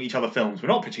pitching each other films. We're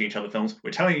not pitching each other films.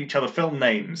 We're telling each other film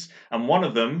names, and one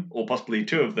of them, or possibly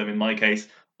two of them, in my case,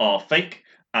 are fake.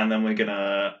 And then we're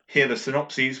gonna hear the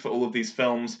synopses for all of these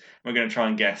films. We're gonna try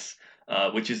and guess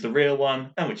which is the real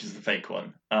one and which is the fake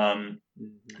one.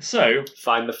 So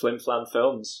find the Flim Flam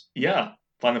films. Yeah,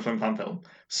 find the Flim Flam film.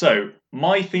 So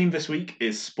my theme this week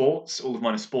is sports. All of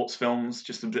mine are sports films.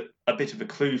 Just a bit of a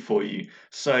clue for you.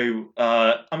 So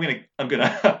I'm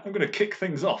gonna kick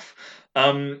things off.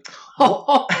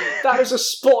 That is a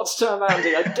sports term,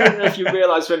 Andy. I don't know if you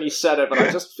realised when you said it, but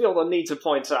I just feel the need to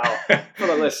point out for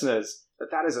the listeners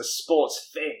that is a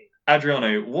sports thing.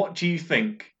 Adriano, what do you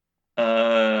think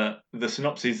the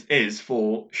synopsis is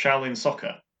for Shaolin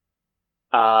Soccer?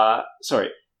 Sorry,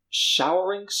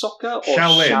 showering soccer or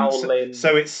Shaolin?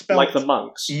 So it's spelled like the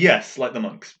monks. Yes, like the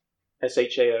monks.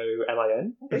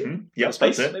 SHAOLIN. Mm-hmm. Yeah,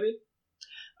 space, that's it. Maybe.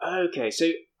 Okay, so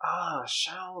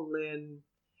Shaolin.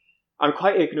 I'm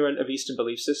quite ignorant of Eastern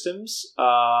belief systems.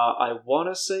 I want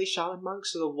to say Shaolin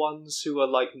monks are the ones who are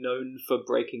like known for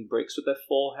breaking bricks with their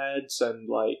foreheads and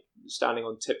like standing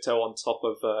on tiptoe on top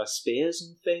of spears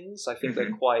and things. I think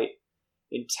they're quite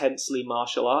intensely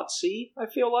martial artsy, I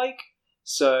feel like.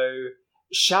 So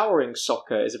showering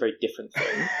soccer is a very different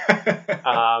thing.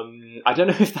 I don't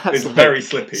know if that's... It's like, very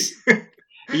slippy.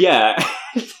 Yeah.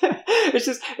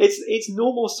 It's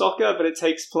normal soccer, but it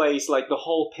takes place, like, the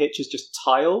whole pitch is just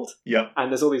tiled. Yep.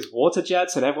 And there's all these water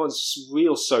jets, and everyone's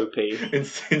real soapy.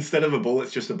 Instead of a ball,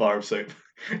 it's just a bar of soap.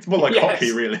 It's more like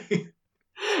hockey, really.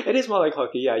 It is more like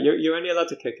hockey, yeah. You're only allowed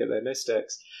to kick it, though, no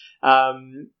sticks.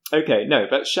 Okay, no,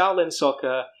 but Shaolin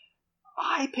Soccer...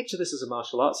 I picture this as a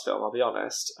martial arts film, I'll be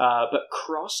honest. But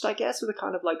crossed, I guess, with a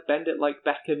kind of, like, Bend It Like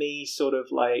Beckham-y sort of,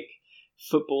 like,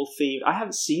 football themed. I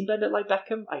haven't seen Bend It Like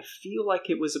Beckham. I feel like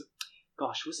it was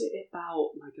was it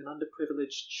about like an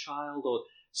underprivileged child or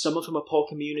Some of them are poor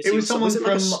community. It was someone was it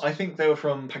like from, I think they were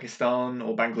from Pakistan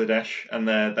or Bangladesh, and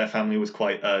their family was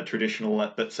quite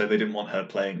traditional, but so they didn't want her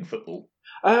playing football.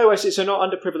 Oh, I see. So not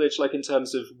underprivileged, like in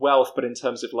terms of wealth, but in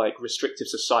terms of like restrictive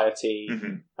society.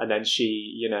 Mm-hmm. And then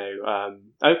she,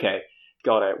 okay,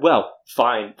 got it. Well,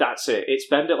 fine, that's it. It's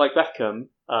Bend It Like Beckham,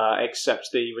 except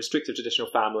the restrictive traditional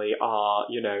family are,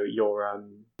 your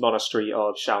monastery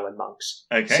of Shaolin monks.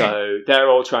 Okay. So they're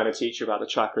all trying to teach you about the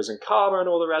chakras and karma and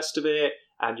all the rest of it.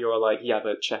 And you're like, yeah,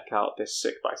 but check out this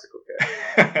sick bicycle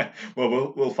kit.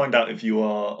 Well, we'll find out if you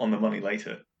are on the money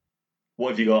later. What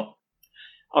have you got?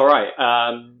 All right.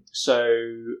 So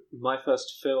my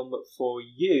first film for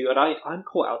you, and I'm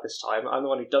caught out this time. I'm the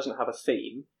one who doesn't have a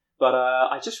theme, but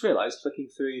I just realised, flicking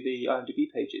through the IMDb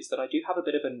pages, that I do have a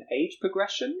bit of an age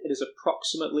progression. It is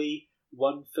approximately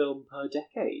one film per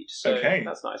decade, so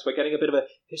That's nice. We're getting a bit of a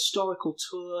historical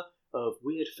tour of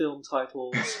weird film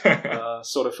titles,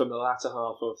 sort of from the latter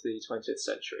half of the 20th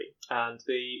century. And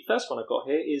the first one I've got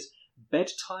here is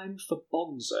Bedtime for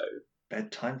Bonzo.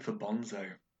 Bedtime for Bonzo.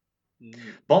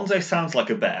 Bonzo sounds like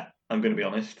a bear. I'm going to be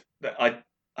honest. I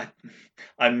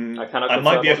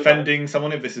might be offending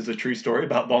someone if this is a true story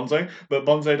about Bonzo, but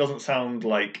Bonzo doesn't sound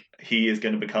like he is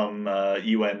going to become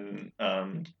UN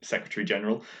Secretary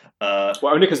General. Well,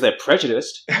 only because they're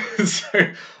prejudiced.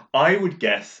 So I would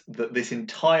guess that this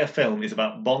entire film is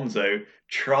about Bonzo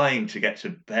trying to get to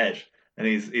bed, and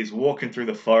he's walking through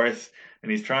the forest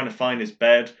and he's trying to find his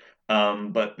bed.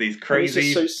 But these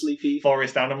crazy so sleepy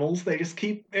forest animals, they just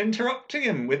keep interrupting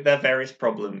him with their various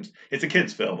problems. It's a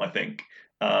kid's film, I think.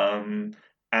 And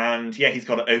yeah, he's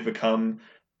got to overcome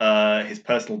his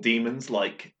personal demons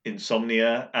like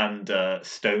insomnia and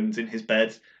stones in his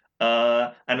bed.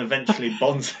 And eventually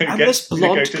Bonzo gets to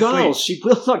go to sleep. Girl, she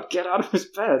will not get out of his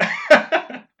bed.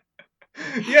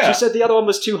 Yeah. She said the other one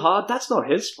was too hard. That's not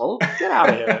his fault. Get out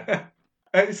of here.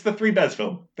 It's the Three Bears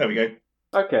film. There we go.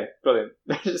 Okay, brilliant.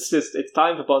 It's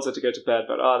time for Bonzo to go to bed,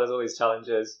 but there's all these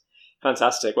challenges.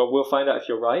 Fantastic. Well, we'll find out if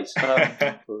you're right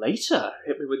later.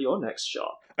 Hit me with your next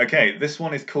shot. Okay, this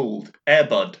one is called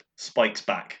Airbud Spikes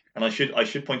Back, and I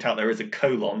should point out there is a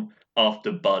colon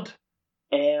after Bud.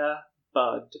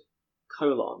 Airbud :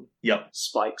 Yep.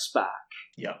 Spikes Back.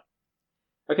 Yep.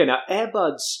 Okay, now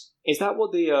Airbuds. Is that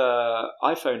what the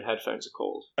iPhone headphones are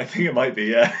called? I think it might be,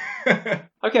 yeah.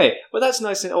 Okay, well that's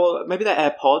nice. Or maybe they're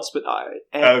AirPods, but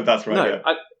oh, that's right.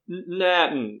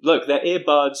 No, look, they're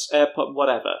earbuds, AirPod,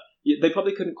 whatever. They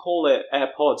probably couldn't call it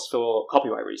AirPods for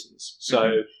copyright reasons.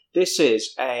 So this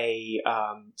is a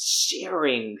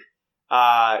searing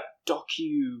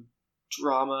docudrama.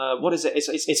 What is it?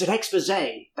 It's an expose.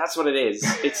 That's what it is.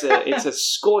 It's a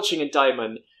scorching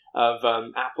indictment of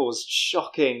Apple's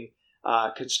shocking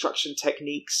construction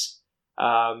techniques.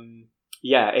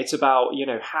 It's about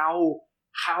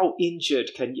how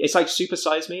injured it's like Super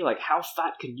Size Me, like how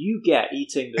fat can you get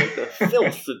eating the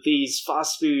filth that these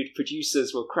fast food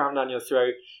producers will cram down your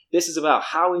throat. This is about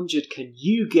how injured can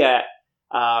you get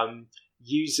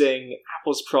using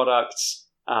Apple's products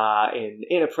in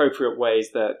inappropriate ways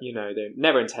that they're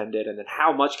never intended, and then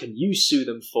how much can you sue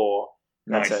them for.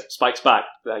 Nice. That's it. Spikes Back.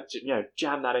 Like,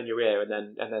 jam that in your ear and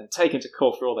then take into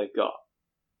court for all they've got.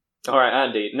 All right,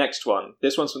 Andy, next one.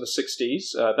 This one's from the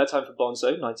 60s. Bedtime for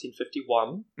Bonzo,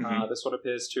 1951. This one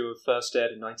appears to have first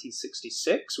aired in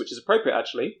 1966, which is appropriate,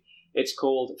 actually. It's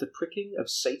called The Pricking of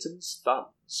Satan's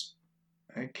Thumbs.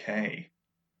 Okay.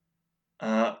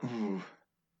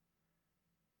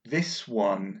 This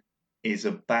one is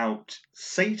about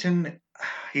Satan.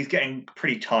 He's getting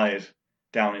pretty tired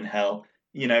down in hell.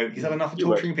 He's had enough of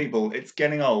torturing people. It's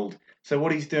getting old. So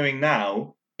what he's doing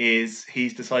now is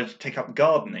he's decided to take up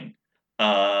gardening.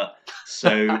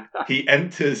 So he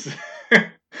enters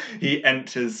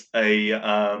a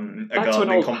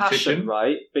gardening competition, passion,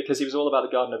 right? Because he was all about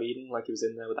the Garden of Eden, like he was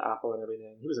in there with the apple and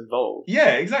everything. He was involved.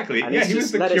 Yeah, exactly. And he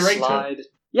was the curator.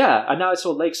 Yeah, and now it's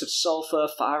all lakes of sulfur,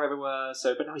 fire everywhere.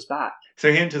 But now he's back. So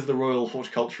he enters the Royal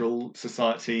Horticultural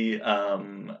Society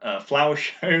flower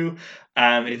show,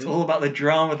 and it's all about the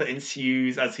drama that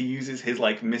ensues as he uses his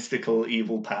mystical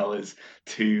evil powers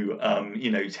to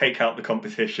take out the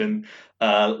competition.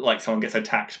 Like someone gets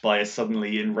attacked by a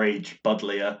suddenly enraged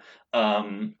Budlier,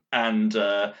 and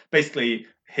basically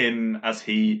him as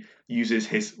he uses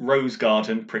his rose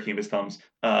garden, pricking of his thumbs,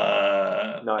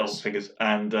 old fingers,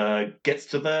 and gets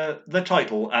to the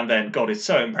title, and then God is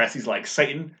so impressed, he's like,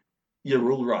 Satan,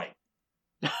 you're all right.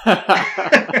 That's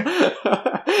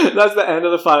the end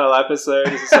of the final episode.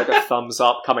 It's just like a thumbs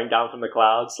up coming down from the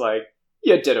clouds, like,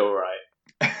 you did all right.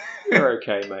 You're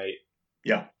okay, mate.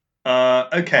 Yeah.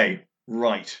 Okay,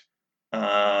 right.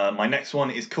 My next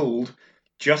one is called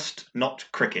Just Not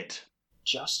Cricket.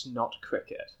 just not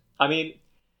cricket. I mean,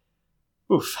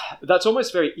 oof, that's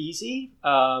almost very easy,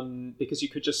 because you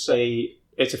could just say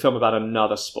it's a film about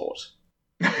another sport.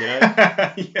 You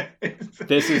know? Yeah,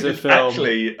 This is a film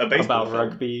actually a baseball about film.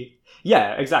 rugby.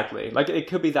 Yeah, exactly. Like, it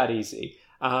could be that easy.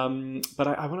 But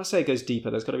I want to say it goes deeper.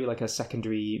 There's got to be like a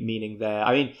secondary meaning there.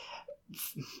 I mean,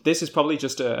 this is probably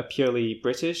just a purely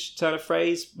British turn of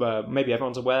phrase. Maybe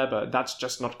everyone's aware, but that's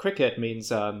just not cricket means,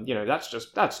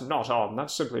 that's not on.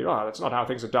 That's simply, that's not how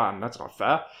things are done. That's not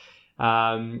fair.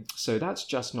 So that's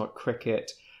just not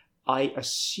cricket. I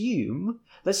assume,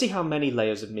 let's see how many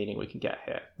layers of meaning we can get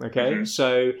here. Okay. Mm-hmm.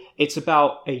 So it's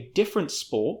about a different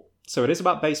sport. So it is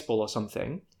about baseball or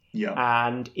something. Yeah.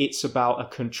 And it's about a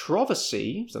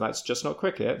controversy. So that's just not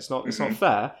cricket. It's not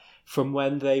fair. From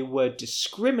when they were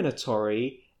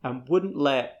discriminatory and wouldn't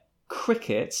let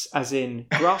crickets, as in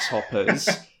grasshoppers,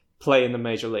 play in the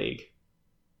major league.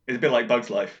 It's a bit like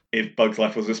Bug's Life, if Bug's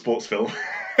Life was a sports film.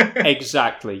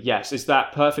 Exactly, yes. It's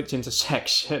that perfect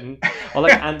intersection. Or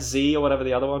like Ant Z or whatever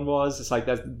the other one was. It's like,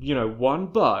 there's, one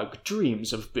bug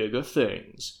dreams of bigger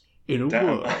things in a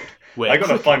world where I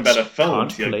gotta find better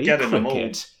films. You're getting them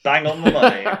all bang on the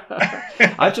money.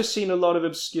 I've just seen a lot of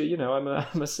obscure, I'm a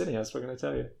cineast, what can I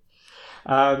tell you?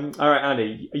 All right,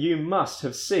 Andy, you must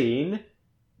have seen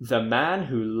The Man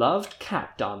Who Loved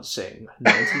Cat Dancing,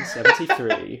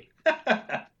 1973.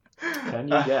 Can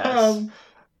you guess?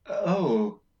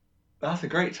 That's a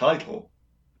great title.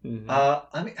 Mm-hmm.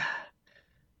 I mean,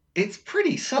 it's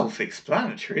pretty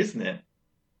self-explanatory, isn't it?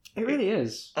 It really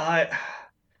is. I'm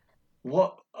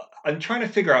trying to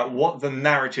figure out what the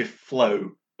narrative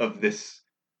flow of this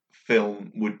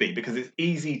film would be, because it's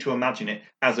easy to imagine it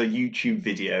as a YouTube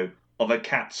video of a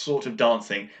cat sort of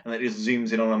dancing, and it just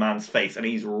zooms in on a man's face, and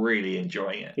he's really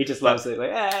enjoying it. He just loves it, like,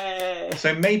 hey!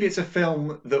 So maybe it's a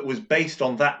film that was based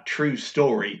on that true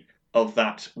story of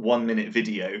that 1 minute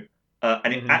video,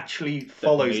 and it actually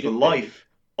follows the life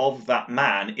of that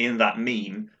man in that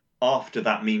meme after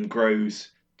that meme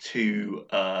grows to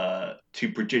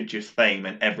prodigious fame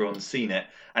and everyone's seen it.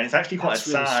 And it's actually quite a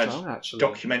sad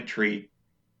documentary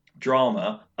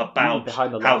drama about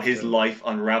how his life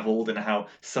unraveled and how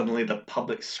suddenly the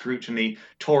public scrutiny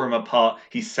tore him apart.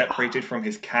 He's separated from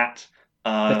his cat.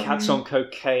 The cat's on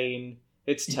cocaine.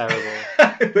 It's terrible.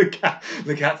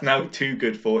 the cat's now too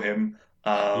good for him.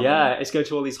 It's going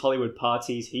to all these Hollywood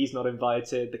parties. He's not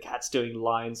invited. The cat's doing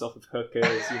lines off of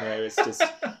hookers.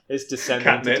 It's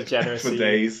descending into degeneracy for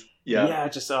days. Yeah,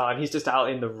 and he's just out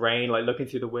in the rain, like looking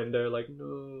through the window, like,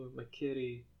 no, my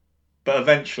kitty. But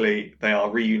eventually they are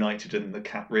reunited, and the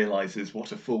cat realizes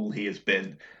what a fool he has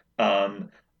been. The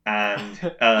man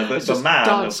of the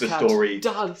story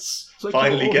like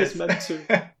finally gets meant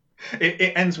to.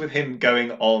 It ends with him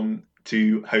going on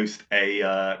to host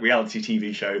a reality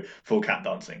TV show for cat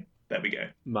dancing. There we go.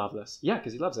 Marvelous. Yeah,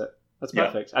 because he loves it. That's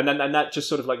perfect. Yeah. And that just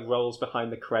sort of like rolls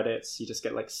behind the credits. You just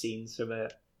get like scenes from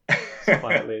it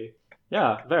quietly.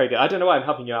 Yeah, very good. I don't know why I'm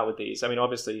helping you out with these. I mean,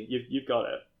 obviously you've got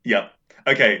it. Yeah.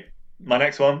 Okay. My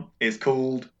next one is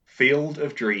called Field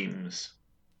of Dreams.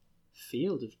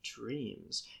 Field of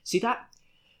Dreams. See, that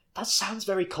sounds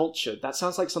very cultured. That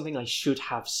sounds like something I should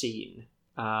have seen.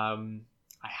 I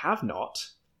have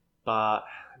not, but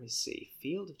let me see.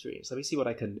 Field of Dreams. Let me see what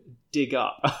I can dig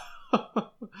up.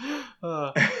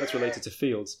 That's related to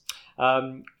fields.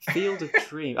 Field of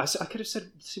Dreams. I could have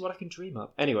said, see what I can dream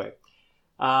up. Anyway,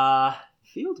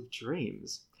 Field of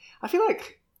Dreams. I feel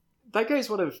like that goes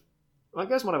one of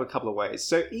a couple of ways.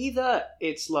 So either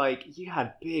it's like you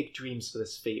had big dreams for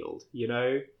this field,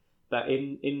 that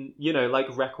in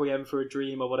like Requiem for a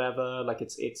Dream or whatever, like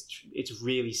it's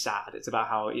really sad. It's about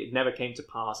how it never came to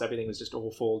pass. Everything was just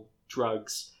awful,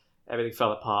 drugs, everything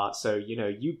fell apart. So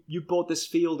you bought this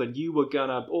field and you were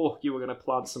gonna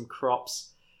plant some crops.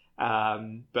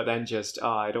 But then just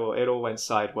it all went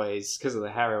sideways because of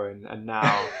the heroin, and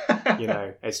now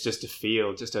it's just a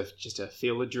field, just a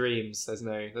field of dreams. There's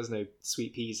no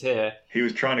sweet peas here. He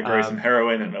was trying to grow some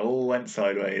heroin, and it all went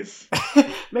sideways.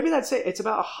 Maybe that's it. It's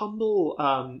about a humble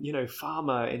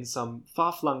farmer in some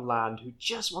far-flung land who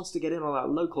just wants to get in on that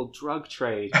local drug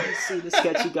trade. You see the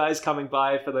sketchy guys coming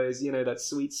by for those that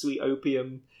sweet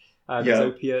opium. Those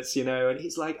opiates, and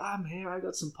he's like, I'm here, I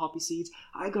got some poppy seeds,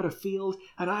 I got a field,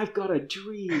 and I've got a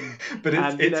dream. But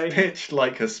it's pitched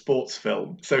like a sports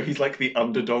film, so he's like the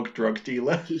underdog drug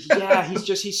dealer. He's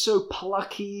so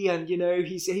plucky, and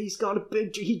he's got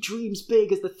he dreams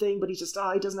big as the thing, but he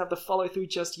doesn't have the follow through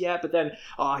just yet. But then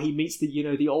he meets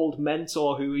the old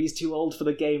mentor who he's too old for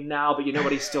the game now, but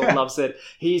he still loves it.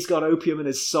 He's got opium in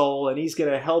his soul, and he's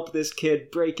gonna help this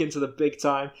kid break into the big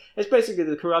time. It's basically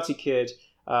the Karate Kid.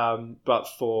 but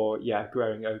for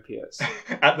growing opiates.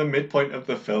 At the midpoint of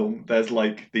the film, there's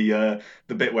like the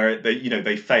bit where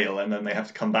they fail and then they have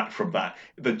to come back from that.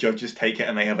 The judges take it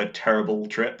and they have a terrible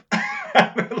trip.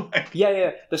 Like,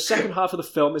 Yeah. The second half of the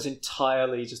film is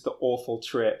entirely just the awful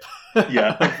trip.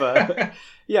 yeah.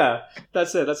 Yeah,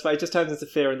 that's it. That's why it just turns into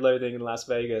Fear and Loathing in Las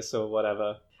Vegas or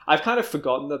whatever. I've kind of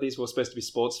forgotten that these were supposed to be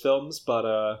sports films, but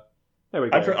there we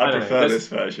go. I prefer this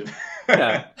version.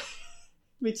 Yeah,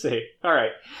 me too. All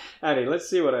right, Andy, let's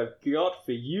see what I've got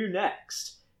for you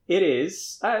next. It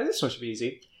is, this one should be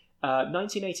easy,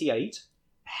 1988,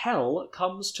 Hell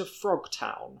Comes to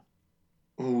Frogtown.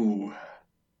 Ooh.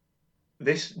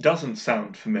 This doesn't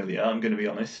sound familiar, I'm going to be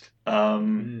honest.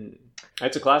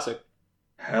 It's a classic.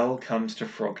 Hell Comes to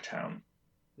Frogtown.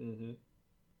 Mm-hmm.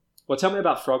 Well, tell me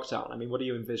about Frogtown. I mean, what do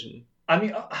you envision? I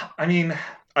mean,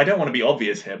 I don't want to be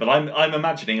obvious here, but I'm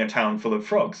imagining a town full of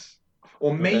frogs.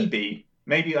 Or maybe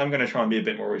I'm going to try and be a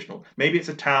bit more original. Maybe it's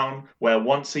a town where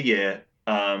once a year,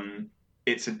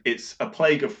 it's a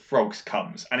plague of frogs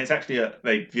comes, and it's actually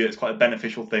they view it as quite a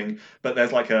beneficial thing. But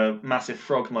there's like a massive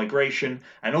frog migration,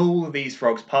 and all of these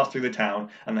frogs pass through the town,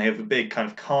 and they have a big kind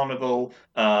of carnival,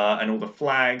 and all the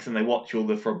flags, and they watch all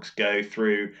the frogs go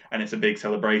through, and it's a big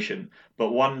celebration.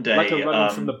 But one day, like a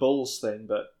Running from the Bulls thing,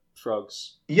 but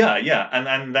frogs. Yeah,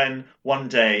 and then one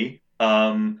day,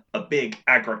 a big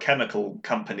agrochemical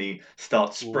company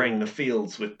starts spraying the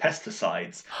fields with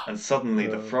pesticides, and suddenly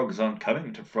the frogs aren't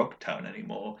coming to Frogtown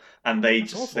anymore, and they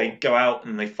go out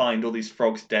and they find all these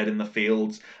frogs dead in the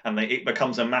fields, and it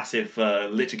becomes a massive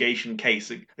litigation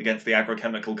case against the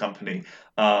agrochemical company.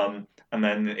 And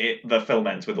then the film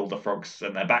ends with all the frogs,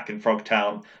 and they're back in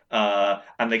Frogtown,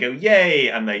 and they go, yay!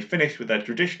 And they finish with their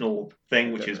traditional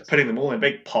thing, which is putting them all in a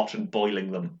big pot and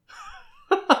boiling them.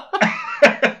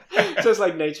 Just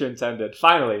like nature intended.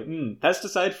 Finally,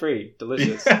 pesticide-free.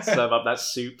 Delicious. Yeah. Serve up that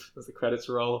soup as the credits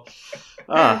roll.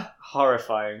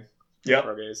 Horrifying. Yeah.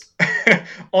 Froggies.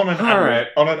 On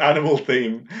an animal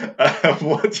theme,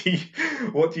 what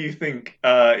do you think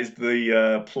is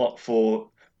the plot for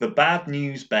The Bad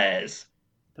News Bears?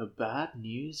 The Bad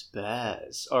News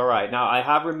Bears. All right. Now, I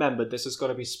have remembered this has got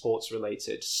to be sports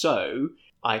related. So,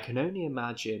 I can only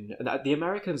imagine that the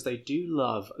Americans, they do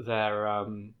love their,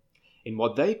 in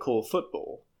what they call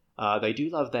football, they do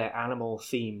love their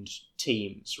animal-themed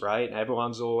teams, right?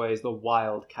 Everyone's always the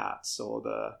Wildcats or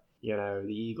the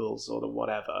Eagles or the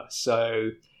whatever.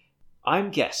 So, I'm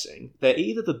guessing they're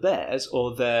either the Bears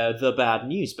or they're the Bad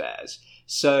News Bears.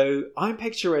 So, I'm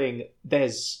picturing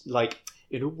there's, like,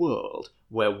 in a world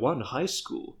where one high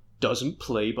school doesn't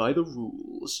play by the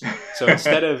rules. So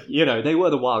instead of, they were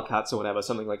the Wildcats or whatever,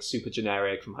 something like super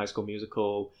generic from High School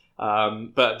Musical,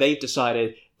 but they've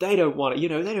decided they don't want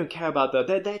to, they don't care about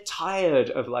they're tired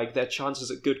of like their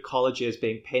chances at good colleges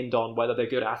being pinned on whether they're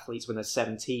good athletes when they're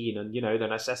 17 and, the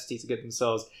necessity to get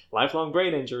themselves lifelong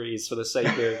brain injuries for the sake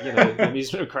of, the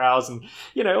amusement of crowds and,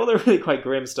 all the really quite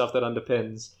grim stuff that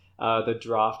underpins the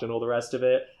draft and all the rest of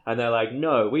it, and they're like,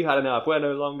 no, we've had enough. We're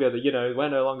no longer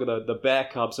the Bear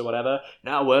Cubs or whatever.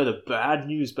 Now we're the Bad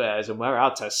News Bears, and we're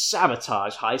out to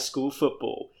sabotage high school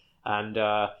football. And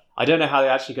I don't know how they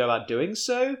actually go about doing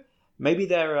so. Maybe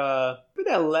they're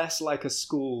less like a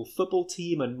school football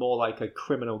team and more like a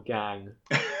criminal gang.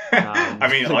 I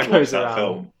mean, I'd watch that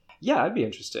film. Yeah, I'd be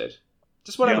interested.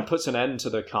 Just whatever puts an end to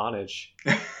the carnage.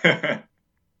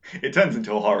 It turns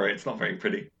into a horror. It's not very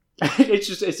pretty. It's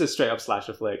a straight up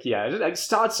slasher flick. Yeah, it like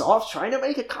starts off trying to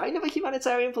make a kind of a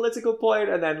humanitarian political point,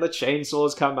 and then the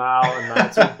chainsaws come out, and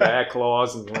that's with bear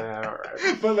claws, and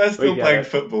but they're still playing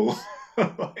football.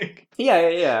 Like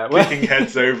yeah. kicking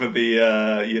heads over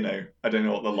the I don't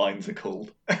know what the lines are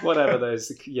called. Whatever those,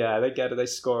 they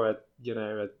score a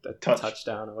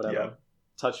touchdown or whatever. Yeah.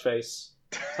 Touch face.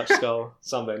 Touch skull,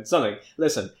 something.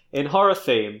 Listen, in horror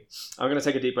theme, I'm going to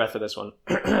take a deep breath for this one.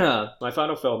 My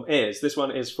final film this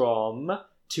one is from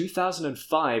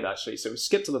 2005, actually, so we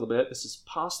skipped a little bit. This is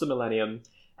past the millennium,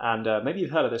 and maybe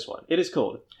you've heard of this one. It is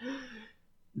called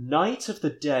Night of the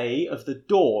Day, of the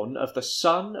Dawn, of the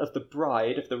Son, of the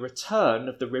Bride, of the Return,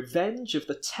 of the Revenge, of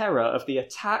the Terror, of the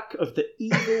Attack, of the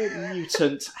Evil,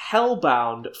 Mutant,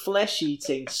 Hellbound,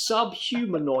 Flesh-Eating,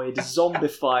 Subhumanoid,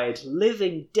 Zombified,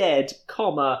 Living Dead,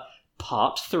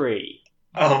 Part 3.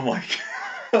 Oh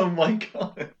my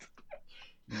god.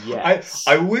 Yes.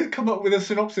 I would come up with a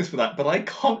synopsis for that, but I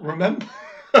can't remember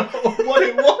what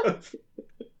it was.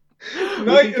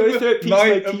 Night of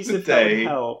the Day.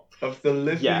 Of the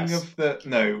living of the...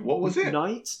 No, what was it?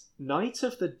 Night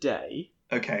of the Day.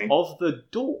 Okay. Of the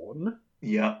Dawn.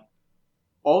 Yeah.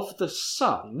 Of the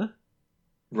Son.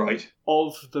 Right.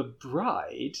 Of the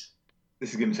Bride.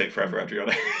 This is going to take forever,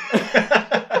 Adriano.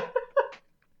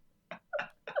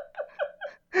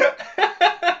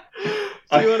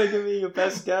 Do you want to give me your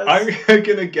best guess? I'm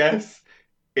going to guess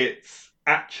it's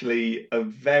actually a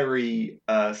very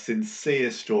sincere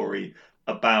story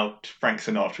about Frank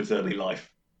Sinatra's early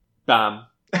life. Bam.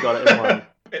 Got it in one.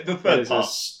 The That third is part. a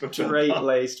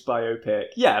straight-laced biopic.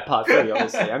 Yeah, part 3,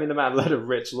 obviously. I mean, the man led a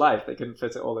rich life. They couldn't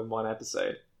fit it all in one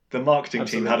episode. The marketing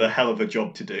team had Absolutely. a hell of a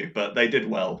job to do, but they did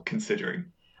well,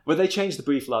 considering. Well, they changed the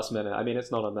brief last minute. I mean,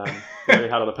 it's not on them. They already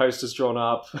had all the posters drawn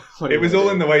up. What are It you was gonna all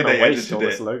do? in the way You're gonna they waste edited all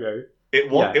this it. logo. It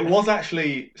was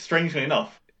actually, strangely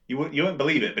enough, you won't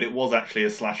believe it, but it was actually a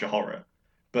slasher horror.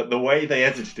 But the way they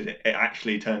edited it, it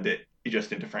actually turned it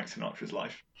just into Frank Sinatra's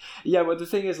life. Yeah, well, the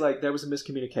thing is, like, there was a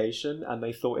miscommunication, and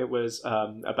they thought it was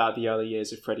about the early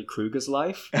years of Freddy Krueger's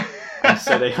life. And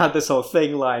so they had this whole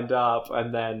thing lined up,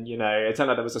 and then, you know, it turned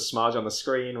out there was a smudge on the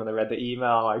screen when they read the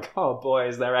email, like, oh boy,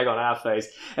 is there egg on our face.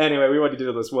 Anyway, we already did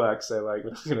all this work, so, like, we're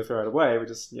not going to throw it away. We're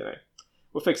just, you know,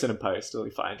 we'll fix it in post. It'll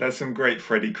be fine. There's some great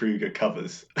Freddy Krueger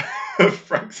covers of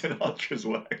Frank Sinatra's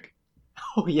work.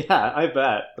 Oh, yeah, I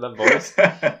bet. That voice.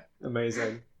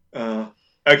 Amazing.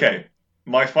 Okay,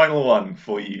 my final one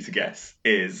for you to guess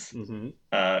is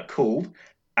Mm-hmm. called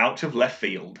Out of Left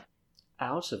Field.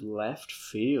 Out of left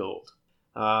field.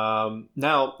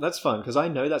 Now, that's fun, because I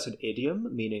know that's an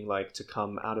idiom, meaning, like, to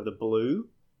come out of the blue,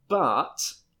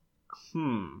 but,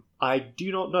 I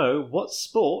do not know what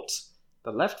sport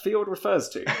the left field refers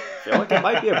to. I feel like it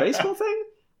might be a baseball thing?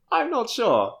 I'm not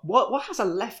sure. What has a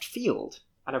left field?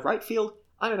 And a right field?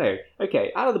 I don't know.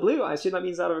 Okay, out of the blue, I assume that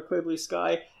means out of a clear blue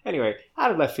sky. Anyway,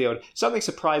 out of left field, something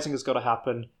surprising has got to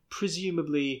happen,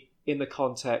 presumably in the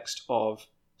context of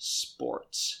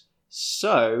sports.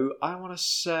 So, I want to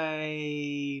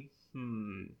say,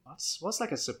 what's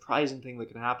like a surprising thing that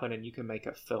can happen and you can make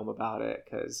a film about it?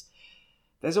 Because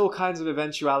there's all kinds of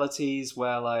eventualities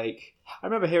where, like, I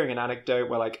remember hearing an anecdote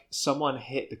where, like, someone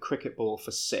hit the cricket ball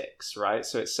for 6, right?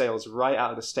 So it sails right out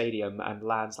of the stadium and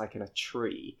lands, like, in a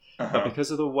tree. But because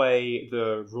of the way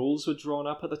the rules were drawn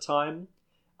up at the time,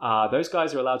 those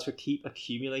guys are allowed to keep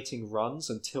accumulating runs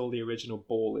until the original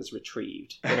ball is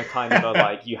retrieved. In a kind of a,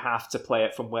 like, you have to play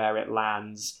it from where it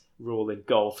lands rule in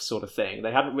golf sort of thing.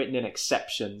 They hadn't written in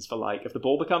exceptions for, like, if the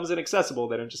ball becomes inaccessible,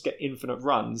 they don't just get infinite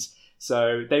runs.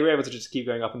 So they were able to just keep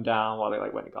going up and down while they,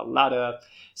 like, went and got a ladder.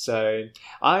 So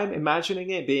I'm imagining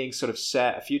it being sort of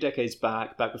set a few decades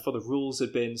back before the rules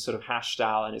had been sort of hashed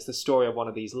out, and it's the story of one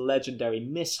of these legendary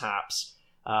mishaps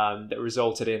that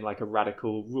resulted in, like, a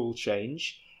radical rule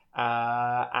change.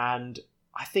 And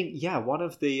I think, yeah, one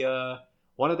of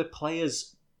the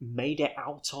players made it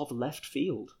out of left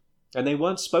field. And they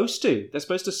weren't supposed to. They're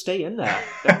supposed to stay in there.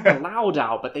 They weren't allowed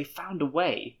out, but they found a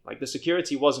way. Like, the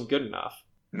security wasn't good enough.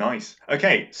 Nice.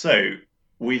 Okay, so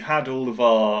we've had all of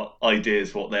our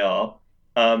ideas what they are.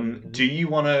 Do you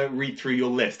want to read through your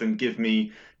list and give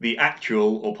me the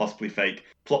actual or possibly fake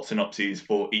plot synopses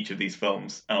for each of these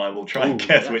films? And I will try and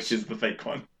guess which is the fake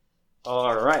one.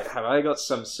 All right, have I got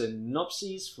some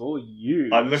synopses for you?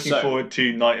 I'm looking forward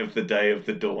to Night of the Day of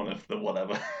the Dawn of the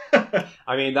whatever.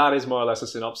 I mean, that is more or less a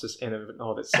synopsis in and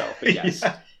of itself, but yes.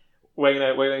 Yeah. We're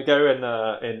gonna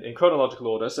go in chronological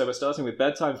order. So we're starting with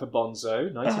Bedtime for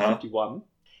Bonzo, 1951.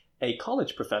 A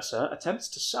college professor attempts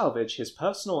to salvage his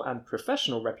personal and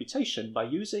professional reputation by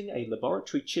using a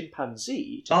laboratory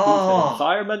chimpanzee to prove that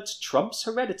environment trumps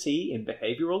heredity in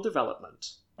behavioral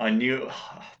development. I knew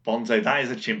Bonzo. That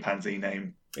is a chimpanzee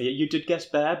name. You did guess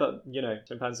bear, but you know,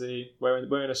 chimpanzee.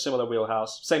 We're in a similar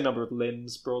wheelhouse. Same number of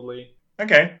limbs, broadly.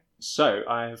 Okay. So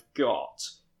I've got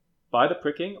By the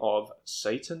Pricking of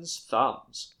Satan's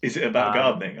Thumbs. Is it about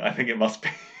gardening? I think it must be.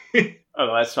 Oh,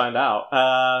 let's find out.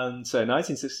 So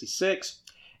 1966.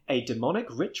 A demonic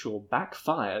ritual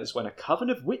backfires when a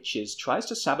coven of witches tries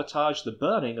to sabotage the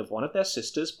burning of one of their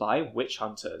sisters by witch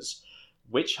hunters.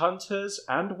 Witch hunters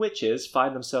and witches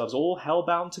find themselves all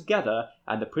hellbound together,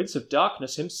 and the Prince of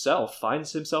Darkness himself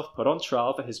finds himself put on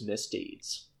trial for his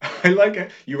misdeeds. I like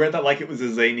it. You read that like it was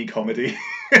a zany comedy.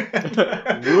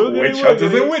 Witch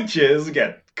hunters and witches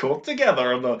get caught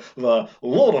together, and the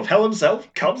Lord of Hell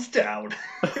himself comes down.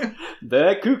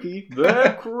 They're kooky.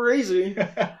 They're crazy.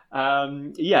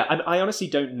 Yeah, and I honestly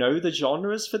don't know the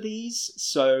genres for these,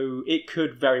 so it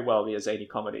could very well be a zany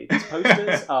comedy. These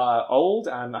posters are old,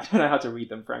 and I don't know how to read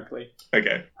them, frankly.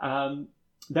 Okay.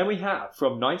 Then we have,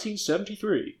 from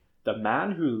 1973, The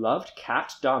Man Who Loved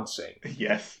Cat Dancing.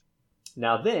 Yes.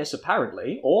 Now this,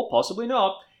 apparently, or possibly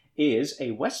not, is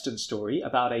a Western story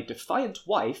about a defiant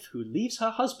wife who leaves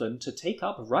her husband to take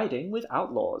up riding with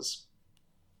outlaws.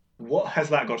 What has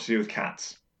that got to do with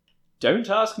cats? Don't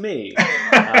ask me.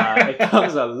 It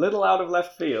comes a little out of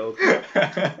left field.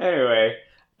 Anyway,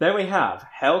 then we have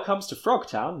Hell Comes to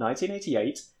Frogtown,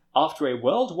 1988. After a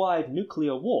worldwide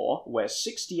nuclear war where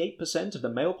 68% of the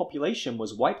male population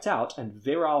was wiped out and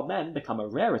virile men become a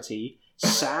rarity,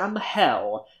 Sam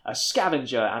Hell, a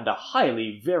scavenger and a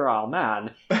highly virile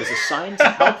man, is assigned to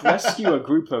help rescue a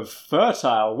group of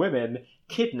fertile women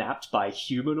kidnapped by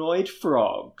humanoid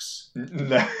frogs.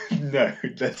 No,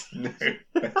 that's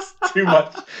too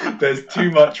much. There's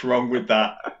too much wrong with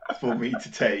that for me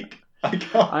to take. I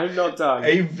can't. I'm not done.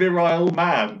 A virile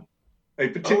man. A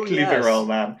particularly virile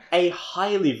man. A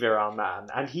highly virile man.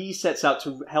 And he sets out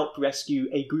to help rescue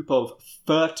a group of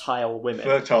fertile women.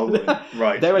 Fertile women,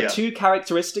 right. There are two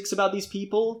characteristics about these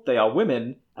people. They are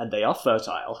women, and they are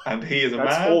fertile. And he is a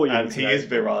man, and he is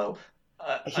virile.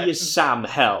 He is Sam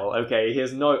Hell, okay? He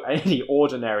is not any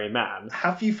ordinary man.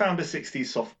 Have you found a 60s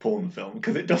soft porn film?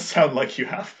 Because it does sound like you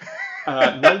have.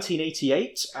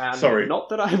 1988, and Sorry. Not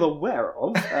that I'm aware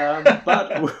of,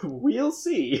 but we'll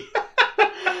see.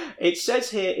 It says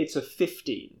here it's a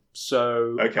 15,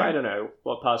 so okay. I don't know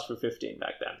what passed for 15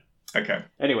 back then. Okay.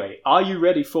 Anyway, are you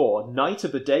ready for Night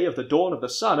of the Day of the Dawn of the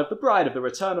Sun of the Bride of the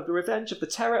Return of the Revenge of the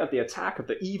Terror of the Attack of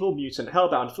the Evil Mutant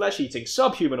Hellbound Flesh-Eating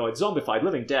Subhumanoid Zombified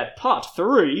Living Dead Part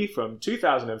 3 from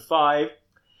 2005?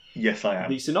 Yes, I am.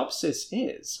 The synopsis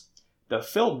is: the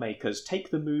filmmakers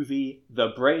take the movie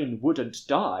The Brain Wouldn't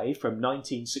Die from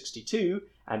 1962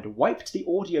 and wiped the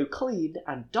audio clean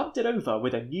and dubbed it over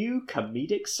with a new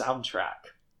comedic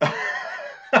soundtrack.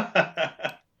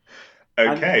 Okay.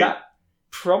 And that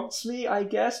prompts me, I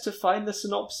guess, to find the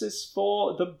synopsis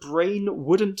for The Brain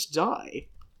Wouldn't Die.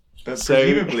 But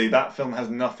presumably that film has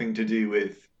nothing to do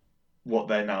with what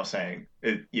they're now saying.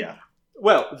 Yeah.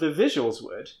 Well, the visuals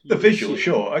would. The visuals,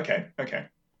 sure. Okay.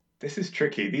 This is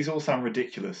tricky. These all sound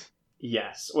ridiculous.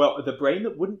 Yes. Well, The Brain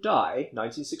That Wouldn't Die,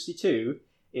 1962,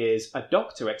 is a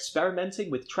doctor experimenting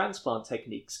with transplant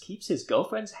techniques keeps his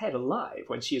girlfriend's head alive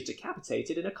when she is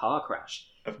decapitated in a car crash.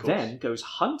 Of course. Then goes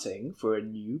hunting for a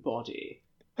new body.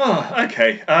 Oh,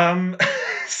 okay.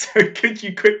 So could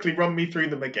you quickly run me through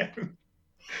them again?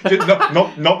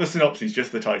 not the synopses,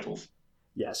 just the titles.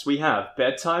 Yes, we have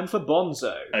Bedtime for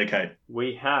Bonzo. Okay.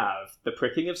 We have The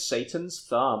Pricking of Satan's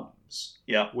Thumbs.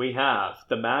 Yeah. We have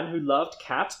The Man Who Loved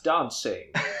Cat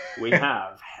Dancing. We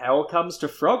have Hell Comes to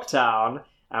Frogtown.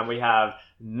 And we have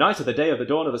Night of the Day of the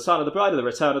Dawn of the Sun of the Bride of the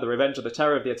Return of the Revenge of the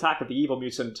Terror of the Attack of the Evil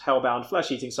Mutant Hellbound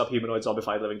Flesh-Eating Subhumanoid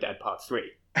Zombified Living Dead Part 3.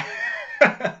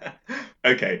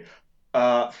 Okay.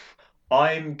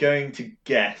 I'm going to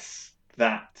guess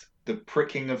that The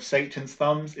Pricking of Satan's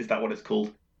Thumbs, is that what it's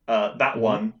called? That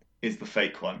one is the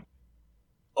fake one.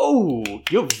 Oh,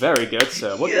 you're very good,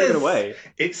 sir. What gave it away?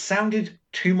 It sounded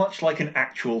too much like an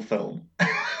actual film.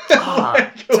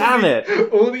 Damn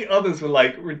it! All the others were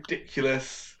like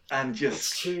ridiculous and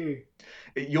just... It's true.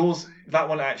 That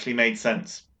one actually made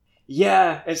sense.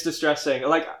 Yeah, it's distressing.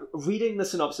 Like, reading the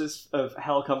synopsis of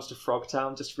Hell Comes to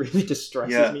Frogtown just really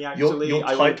distresses me, actually. Your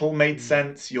title made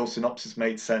sense, your synopsis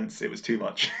made sense, it was too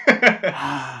much.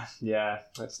 Yeah,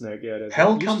 that's no good.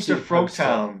 Hell Comes to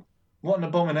Frogtown. What an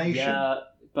abomination. Yeah,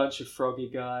 bunch of froggy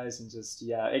guys and just,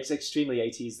 it's extremely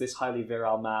 80s. This highly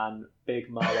virile man, big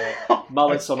mullet,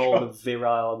 mullets on all the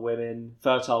virile women,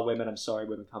 fertile women. I'm sorry,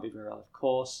 women can't be virile, of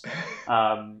course.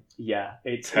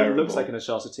 It looks like an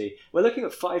atrocity. We're looking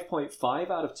at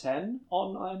 5.5 out of 10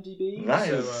 on IMDb. That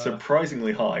is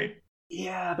surprisingly high.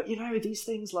 Yeah, but these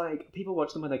things, like, people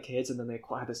watch them when they're kids and then they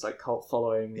acquire this, like, cult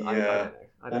following. Yeah.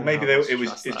 I don't know. Or maybe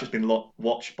it's just been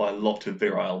watched by a lot of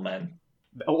virile men.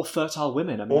 Or fertile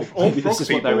women. I mean, or maybe this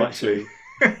is what they're into.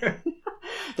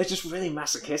 They're just really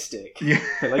masochistic. Yeah.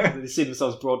 They see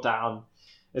themselves brought down.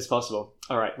 It's possible.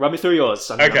 All right, run me through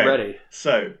yours. I'm ready.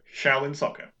 So, Shaolin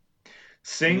Soccer.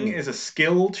 Singh is a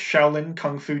skilled Shaolin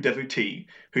Kung Fu devotee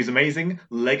whose amazing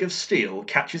leg of steel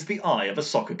catches the eye of a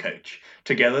soccer coach.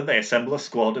 Together they assemble a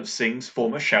squad of Singh's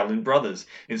former Shaolin brothers,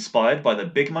 inspired by the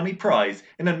big money prize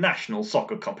in a national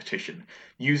soccer competition.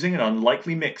 Using an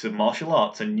unlikely mix of martial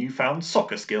arts and newfound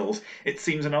soccer skills, it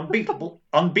seems an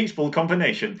unbeatable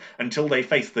combination until they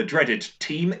face the dreaded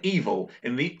Team Evil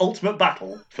in the ultimate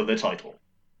battle for the title.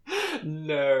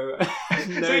 No.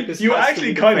 So you were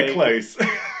actually kind of close.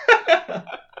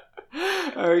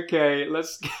 Okay,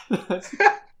 let's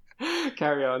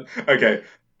carry on. Okay,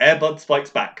 Airbud Spikes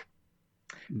Back.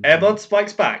 Airbud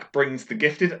Spikes Back brings the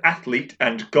gifted athlete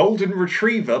and golden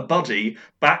retriever Buddy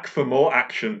back for more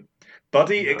action.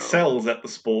 Buddy excels at the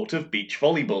sport of beach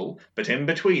volleyball, but in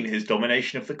between his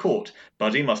domination of the court,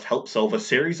 Buddy must help solve a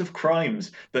series of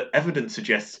crimes that evidence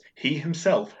suggests he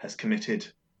himself has committed.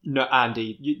 No,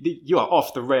 Andy, you are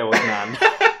off the rails, man.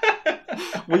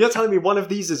 Well, you're telling me one of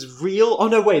these is real? Oh,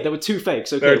 no, wait, there were two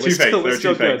fakes. Okay, There are two fakes. we're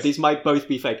still good. Fakes. These might both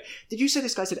be fake. Did you say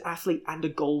this guy's an athlete and a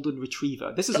golden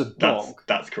retriever? This is a dog.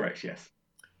 That's correct, yes.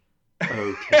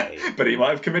 Okay. But he might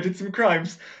have committed some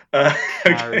crimes.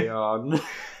 Carry on.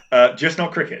 Just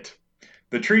not cricket.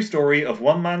 The true story of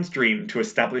one man's dream to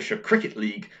establish a cricket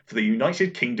league for the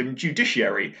United Kingdom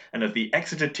judiciary and of the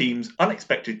Exeter team's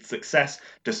unexpected success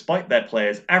despite their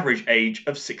players' average age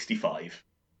of 65.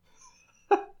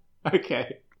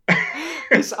 Okay.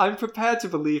 I'm prepared to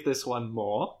believe this one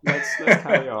more. Let's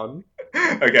carry on.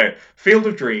 Okay. Field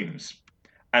of Dreams.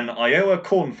 An Iowa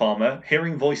corn farmer,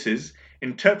 hearing voices,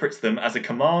 interprets them as a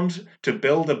command to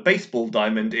build a baseball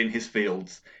diamond in his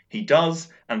fields. He does,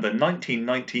 and the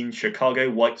 1919 Chicago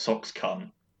White Sox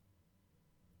come.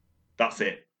 That's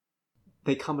it.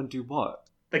 They come and do what?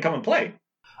 They come and play.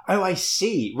 Oh, I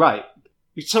see. Right.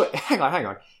 So, hang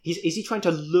on. Is he trying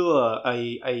to lure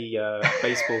a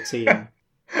baseball team to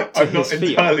I'm his not field?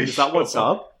 entirely Is that sure. what's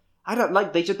up? I don't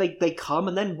like. They come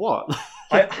and then what?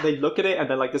 They look at it and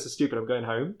they're like, "This is stupid. I'm going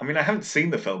home." I mean, I haven't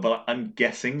seen the film, but I'm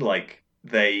guessing like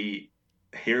they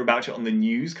hear about it on the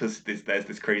news because there's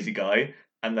this crazy guy,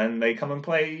 and then they come and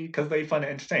play because they find it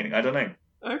entertaining. I don't know.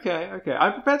 Okay.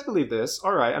 I'm prepared to believe this.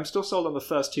 All right, I'm still sold on the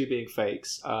first two being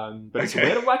fakes. But it's a Okay.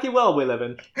 weird and wacky world we live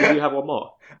in. Do you have one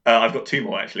more? I've got two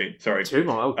more actually. Sorry. Two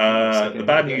more. Oh, goodness, The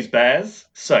bad news bears.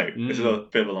 So this is Mm. a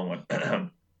bit of a long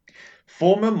one.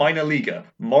 Former minor leaguer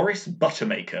Morris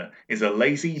Buttermaker is a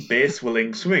lazy,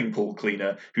 beer-swilling swimming pool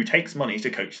cleaner who takes money to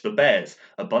coach the Bears,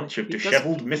 a bunch of He does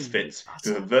dishevelled really misfits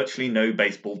who butter. have virtually no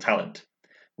baseball talent.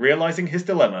 Realizing his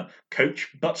dilemma, Coach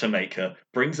Buttermaker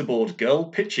brings aboard girl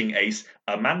pitching ace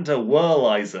Amanda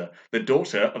Wurlizer, the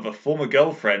daughter of a former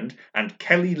girlfriend, and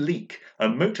Kelly Leak, a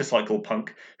motorcycle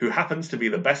punk who happens to be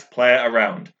the best player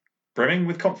around. Brimming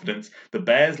with confidence, the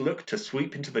Bears look to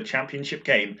sweep into the championship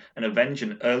game and avenge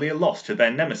an earlier loss to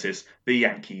their nemesis, the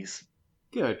Yankees.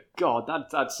 Good God,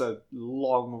 that's a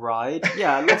long ride.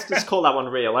 Yeah, let's just call that one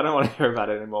real. I don't want to hear about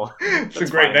it anymore. Some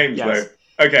That's great fine, names, yes.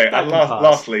 though. Okay, That and can pass.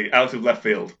 lastly, out of left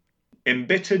field.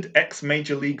 Embittered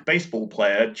ex-Major League Baseball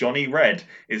player Johnny Red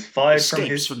is fired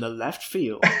Escapes from the left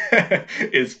field.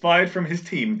 is fired from his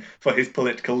team for his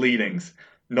political leanings.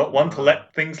 Not one to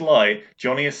let things lie,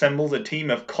 Johnny assembles a team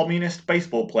of communist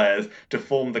baseball players to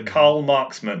form the Karl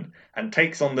Marxmen and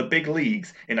takes on the big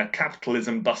leagues in a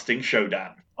capitalism-busting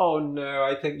showdown. Oh no,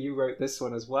 I think you wrote this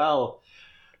one as well.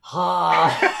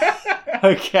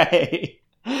 Okay.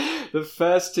 The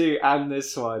first two and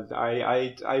this one,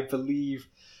 I believe.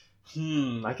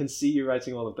 I can see you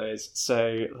writing all of those.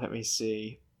 So let me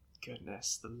see.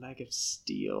 Goodness, the leg of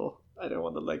steel. I don't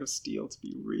want the leg of steel to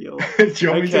be real. Do you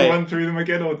want me to Okay. run through them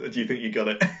again, or do you think you got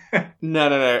it? No.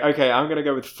 Okay, I'm going to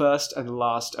go with first and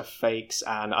last of fakes,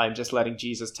 and I'm just letting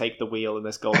Jesus take the wheel and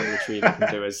this golden retriever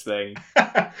can do his thing.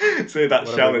 So that's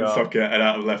What have we Shaolin got? Soccer and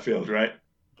out of left field, right?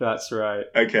 That's right.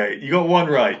 Okay, you got one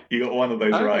right. You got one of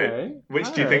those right. Okay.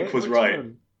 Which do you think was Which right?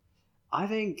 one? I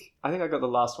think I got the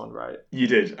last one right. You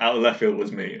did. Out of left field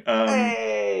was me.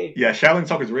 Hey! Yeah, Shaolin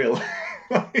Soccer's real.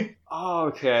 Oh,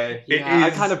 okay. It Yeah, I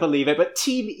is- kind of believe it, but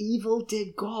Team Evil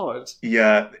did God.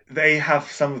 Yeah, they have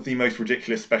some of the most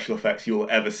ridiculous special effects you'll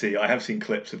ever see. I have seen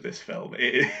clips of this film.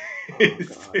 God.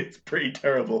 It's pretty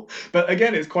terrible. But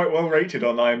again, it's quite well rated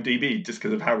on IMDb just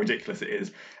because of how ridiculous it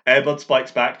is. Airbud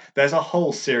Spikes Back. There's a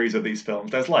whole series of these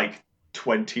films. There's like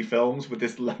 20 films with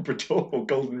this Labrador or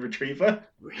Golden Retriever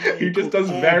Really? who just Called does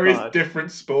various Airbud.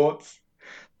 different sports.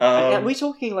 Are we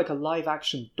talking like a live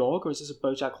action dog, or is this a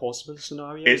BoJack Horseman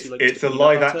scenario? Is It's he, like, it's just a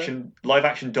peanut butter? live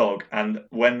action dog, and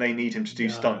when they need him to do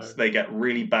No. stunts, they get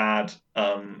really bad.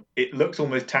 It looks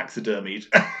almost taxidermied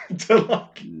to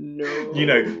like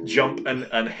No. jump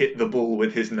and hit the ball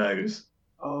with his nose.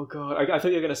 Oh god, I thought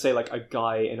you were going to say like a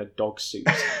guy in a dog suit.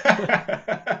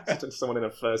 Someone in a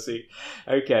fursuit.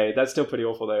 Okay, that's still pretty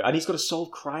awful though. And he's got to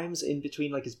solve crimes in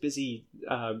between like his busy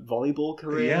volleyball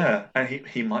career. Yeah, and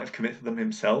he might have committed them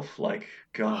himself. Like,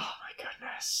 Oh God, my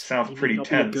goodness. Sounds He may pretty not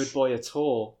tense. Be a good boy at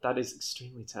all. That is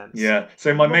extremely tense. yeah.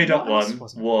 So my What- made up what else one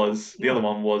was it? was the Yeah. other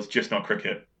one was just not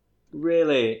cricket.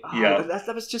 Really? Oh, Yeah.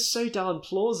 That was just so darn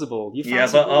plausible. You found Yeah,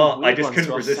 some but really I weird just ones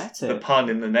couldn't to resist offset the it. pun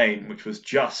in the name, which was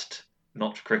just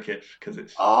not cricket because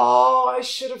it's. Oh, I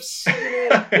should have seen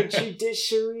it. The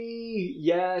judiciary.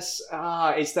 Yes.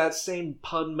 It's that same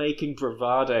pun-making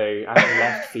bravado at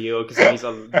left field because he's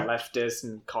a leftist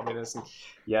and communist. And...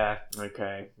 Yeah.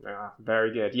 Okay.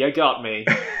 Very good. You got me.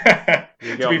 To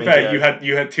got be me fair, good.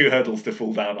 you had two hurdles to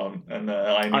fall down on, and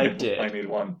I did. needed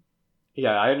one.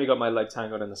 Yeah, I only got my leg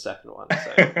tangled in the second one.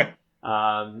 So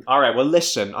All right, well,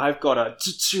 listen, I've got a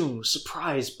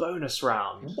surprise bonus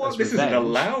round. What? As This isn't revenge.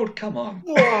 allowed? Come on.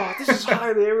 Whoa, this is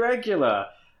highly irregular.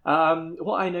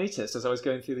 What I noticed as I was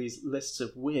going through these lists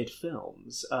of weird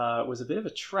films was a bit of a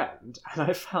trend, and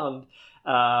I found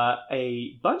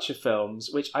a bunch of films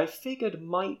which I figured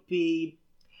might be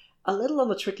a little on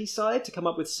the tricky side to come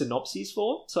up with synopses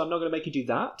for, so I'm not going to make you do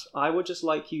that. I would just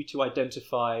like you to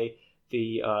identify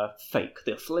the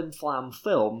the Flim Flam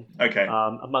film Okay.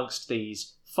 amongst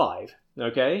these 5.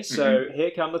 Okay, so here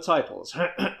come the titles.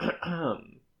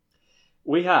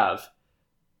 We have,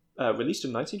 released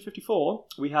in 1954,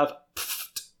 we have...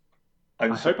 I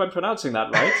hope I'm pronouncing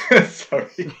that right.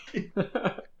 Sorry.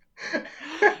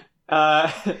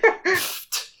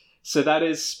 So that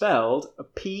is spelled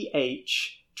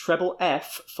PH treble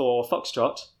F for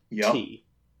Foxtrot, Yep. T.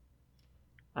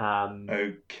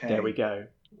 Okay. There we go.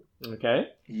 Okay.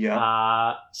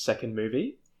 Yeah. Second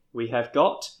movie, we have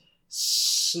got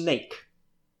Snake.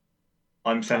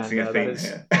 I'm sensing And, a that theme is-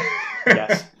 here.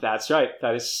 Yes, that's right.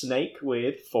 That is Snake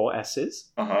with 4 S's.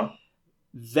 Uh-huh.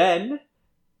 Then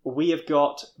we have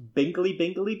got Bingly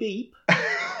Bingly Beep.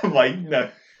 Like, no.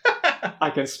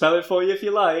 I can spell it for you if you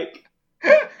like.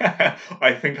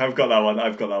 I think I've got that one.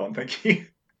 Thank you.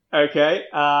 Okay.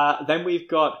 Then we've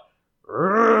got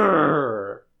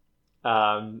Rrrr.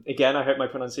 Again, I hope my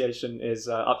pronunciation is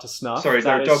up to snuff. Sorry, is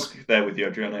there a That dog there with you,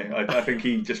 Adriano? I think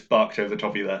he just barked over the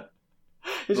top of you there.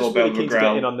 He's Little just bit really of a keen to get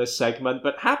growl. in on this segment,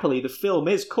 but happily the film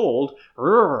is called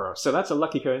Rrrr, so that's a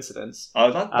lucky coincidence.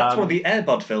 Oh, that's one of the Air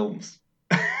Bud films.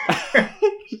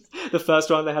 The first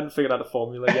one, they hadn't figured out the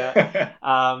formula yet.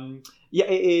 Yeah,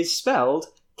 it is spelled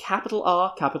capital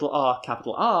R, capital R,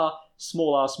 capital R,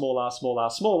 small r, small r, small r,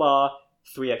 small r,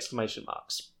 3 exclamation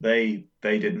marks. They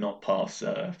did not pass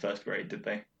first grade, did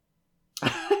they?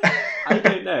 I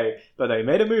don't know, but they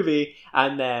made a movie,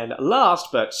 and then last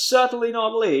but certainly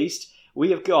not least, we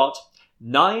have got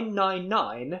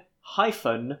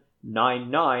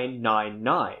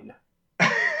 999-9999.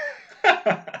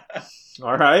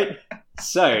 All right.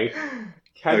 So,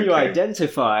 can you Okay.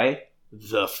 identify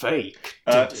the fake?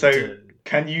 So,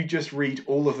 can you just read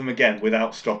all of them again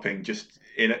without stopping, just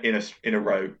in a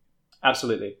row?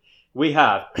 Absolutely. We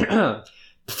have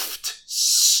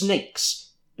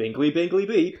Snakes, Bingly Bingly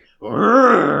Beep,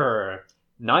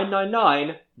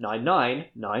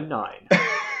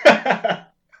 999-9999.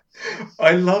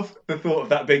 I love the thought of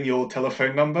that being your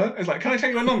telephone number. It's like, can I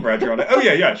take your number, Adriana? Oh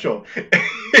yeah, sure.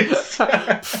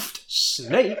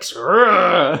 Snakes,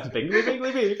 Bingly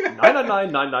Bingly Beep,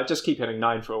 99999. Just keep hitting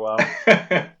 9 for a while.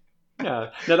 Yeah.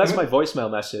 No, that's my voicemail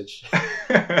message.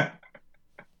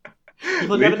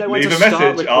 People never know when leave to a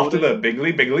start message after recording. the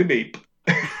bingly bingly beep.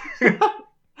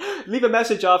 Leave a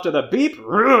message after the beep.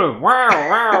 Wow,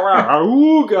 wow, wow.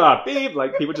 Ooga, beep.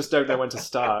 Like, people just don't know when to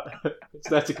start. It's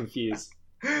there to confuse.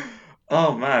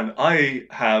 Oh man, I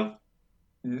have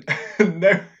no.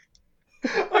 I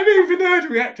don't even know how to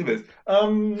react to this.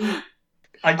 I'm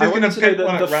I just going wanted to to know pick one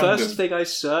that at the random. first thing I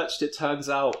searched, it turns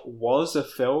out, was a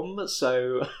film.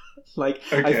 So, like,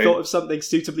 I Okay. thought of something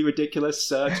suitably ridiculous,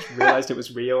 searched, realised it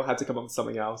was real, had to come up with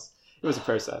something else. It was a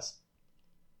process.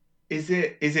 Is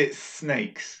it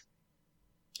snakes?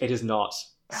 It is not.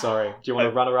 Sorry. Do you want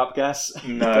a runner-up guess?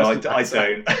 No, I Doesn't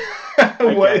matter. don't.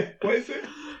 Okay. What is it?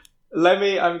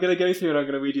 I'm going to go through and I'm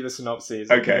going to read you the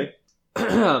synopses. Okay.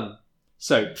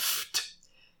 So,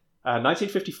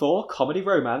 1954 comedy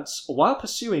romance. While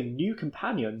pursuing new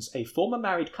companions, a former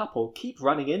married couple keep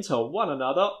running into one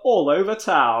another all over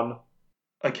town.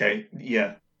 Okay,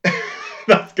 yeah.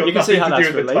 That's got You can nothing see how to that's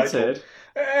do with the title. related.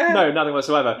 No, nothing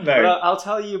whatsoever. No. But I'll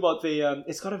tell you what the...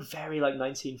 it's got a very,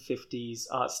 1950s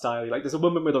art style. Like, there's a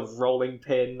woman with a rolling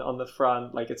pin on the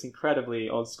front. Like, it's incredibly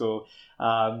old school.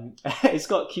 It's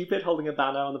got Cupid holding a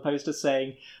banner on the poster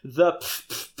saying, the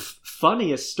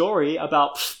funniest story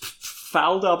about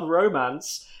fouled up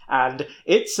romance. And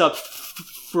it's a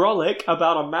frolic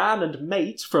about a man and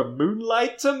mate from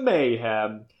moonlight to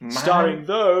mayhem. Man. Starring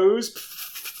those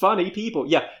funny people.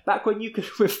 Yeah, back when you could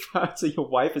refer to your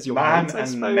wife as your Man mate, I and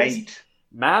suppose. mate.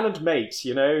 Man and mate,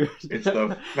 you know.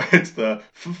 It's the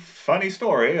funny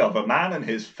story of a man and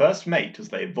his first mate as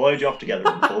they voyage off together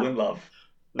and fall in love.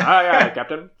 Aye,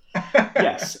 Captain.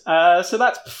 Yes. So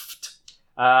that's...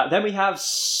 then we have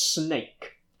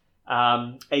Snake.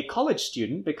 A college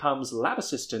student becomes lab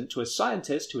assistant to a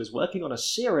scientist who is working on a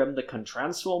serum that can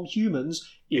transform humans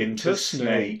into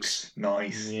snakes.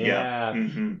 Nice. Yeah.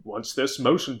 Mm-hmm. Once this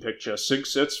motion picture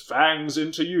sinks its fangs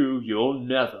into you, you'll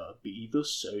never be the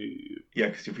same. Yeah,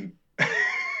 because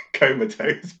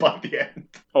comatose by the end.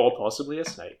 Or possibly a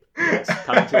snake. Yes,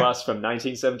 coming to us from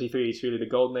 1973, truly the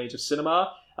golden age of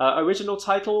cinema. Original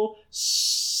title,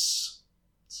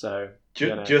 So,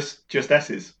 Just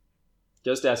S's.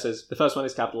 Just S's. The first one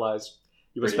is capitalized.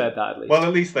 You were spared that at least. Well,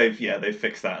 at least they've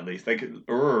fixed that at least. They could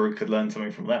learn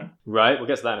something from them. Right, we'll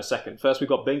get to that in a second. First, we've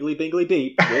got Bingley Bingley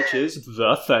Beep, which is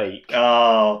the fake.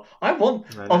 Oh, of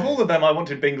all of them, I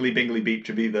wanted Bingley Bingley Beep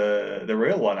to be the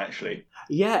real one, actually.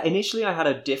 Yeah, initially I had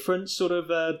a different sort of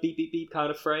beep beep beep kind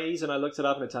of phrase, and I looked it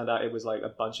up, and it turned out it was like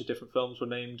a bunch of different films were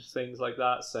named things like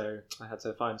that. So I had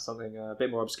to find something a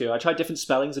bit more obscure. I tried different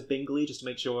spellings of Bingley just to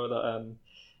make sure that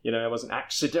I wasn't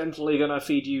accidentally going to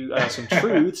feed you some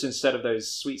truths instead of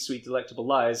those sweet, sweet, delectable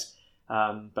lies.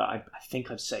 But I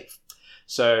think I'm safe.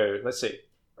 So, let's see.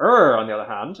 On the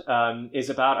other hand,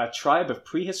 is about a tribe of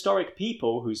prehistoric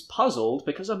people who's puzzled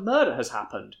because a murder has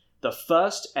happened. The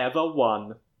first ever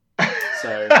one.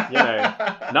 So,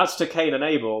 nuts to Cain and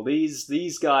Abel.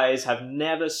 These guys have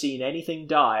never seen anything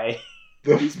die.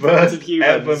 The first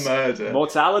ever murder.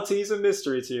 Mortality's a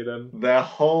mystery to them. Their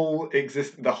whole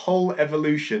the whole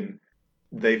evolution,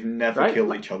 they've never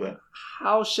killed each other.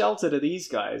 How sheltered are these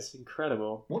guys?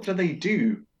 Incredible. What do they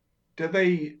do? Do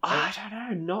they... I don't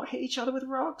know. Not hit each other with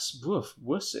rocks? Woof.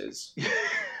 Wusses.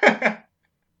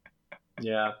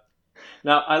 Yeah.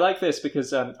 Now, I like this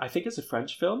because I think it's a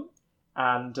French film.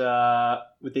 And the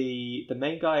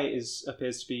main guy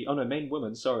appears to be main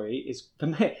woman. Sorry,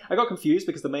 I got confused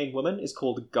because the main woman is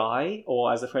called Guy,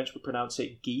 or as the French would pronounce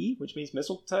it, Guy, which means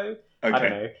mistletoe. Okay. I don't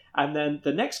know. And then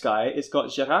the next guy is got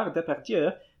Gérard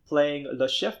Depardieu playing le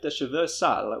chef de cheveux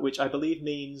sales, which I believe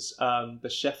means the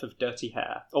chef of dirty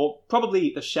hair, or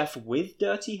probably the chef with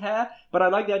dirty hair. But I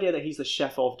like the idea that he's the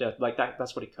chef of dirty, like that.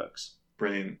 That's what he cooks.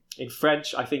 Brilliant. In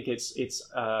French, I think it's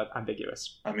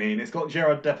ambiguous. I mean, it's got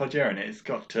Gérard Depardieu in it. It's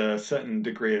got a certain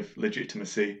degree of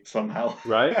legitimacy somehow.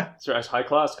 Right? It's high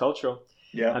class, cultural.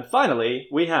 Yeah. And finally,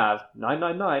 we have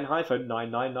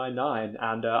 999-9999.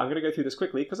 And I'm going to go through this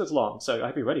quickly because it's long, so I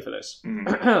hope you're ready for this.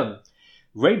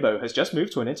 Rainbow has just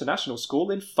moved to an international school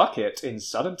in Phuket in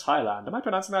southern Thailand. Am I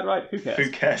pronouncing that right? Who cares?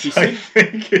 Phuket. I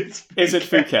think it's Phuket. Is it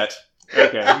Phuket?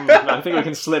 Okay. I think we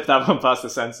can slip that one past the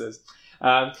censors.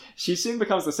 She soon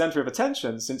becomes the centre of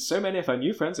attention since so many of her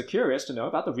new friends are curious to know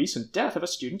about the recent death of a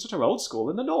student at her old school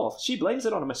in the north. She blames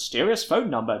it on a mysterious phone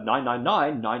number,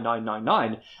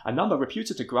 999-9999, a number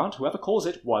reputed to grant whoever calls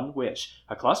it one wish.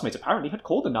 Her classmate apparently had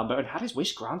called the number and had his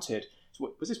wish granted.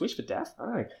 Was his wish for death?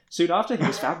 Oh. Soon after, he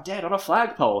was found dead on a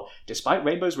flagpole. Despite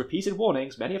Rainbow's repeated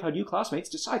warnings, many of her new classmates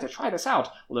decide to try this out.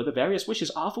 Although the various wishes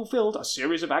are fulfilled, a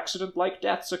series of accident-like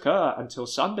deaths occur until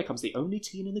Sun becomes the only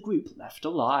teen in the group left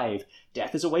alive.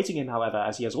 Death is awaiting him, however,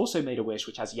 as he has also made a wish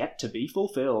which has yet to be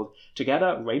fulfilled.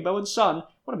 Together, Rainbow and Sun,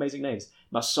 what amazing names,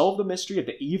 must solve the mystery of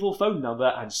the evil phone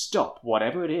number and stop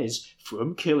whatever it is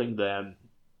from killing them.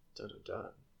 Dun, dun, dun.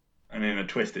 And in a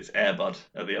twist, it's Airbud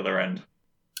at the other end.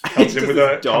 Comes in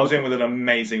with an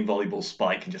amazing volleyball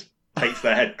spike and just takes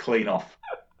their head clean off.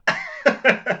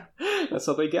 That's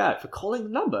what they get for calling the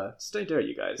number. Just don't do it,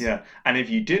 you guys. Yeah, and if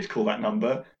you did call that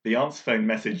number, the answer phone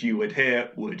message you would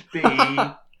hear would be...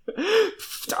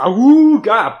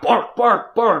 Awooga! Bark,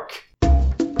 bark, bark!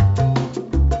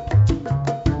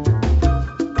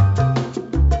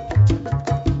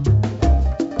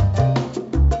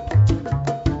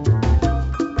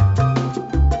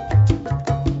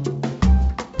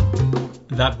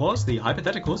 That was the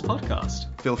Hypotheticals podcast.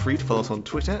 Feel free to follow us on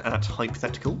Twitter at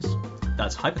Hypotheticals.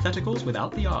 That's Hypotheticals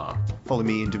without the R. Follow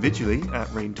me individually at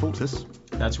Rain Tortoise.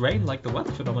 That's Rain like the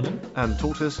weather phenomenon. And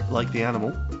Tortoise like the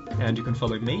animal. And you can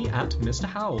follow me at Mr.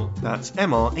 Howell. That's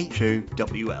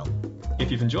MRHOWL. If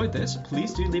you've enjoyed this,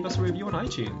 please do leave us a review on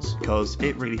iTunes. Because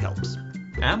it really helps.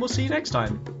 And we'll see you next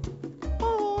time.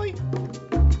 Bye!